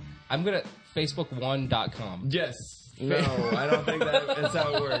yes. I'm good at Facebook1.com. Yes. No, I don't think that's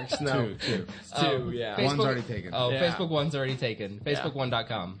how it works. No. Two. It's two, yeah. Facebook- One's already taken. Oh, Yeah. Facebook 1's already taken.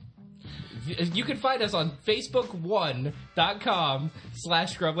 Facebook1.com. You can find us on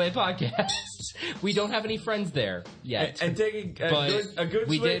Facebook1.com/Scrubland Podcast. We don't have any friends there yet. And take But a good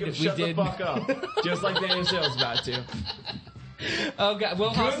we swig did- of we shut did- the fuck up. Just like Daniel Sale's about to. Oh, God. Will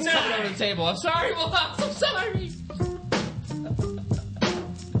House is Good coming night. over the table. I'm sorry, Will House. I'm sorry.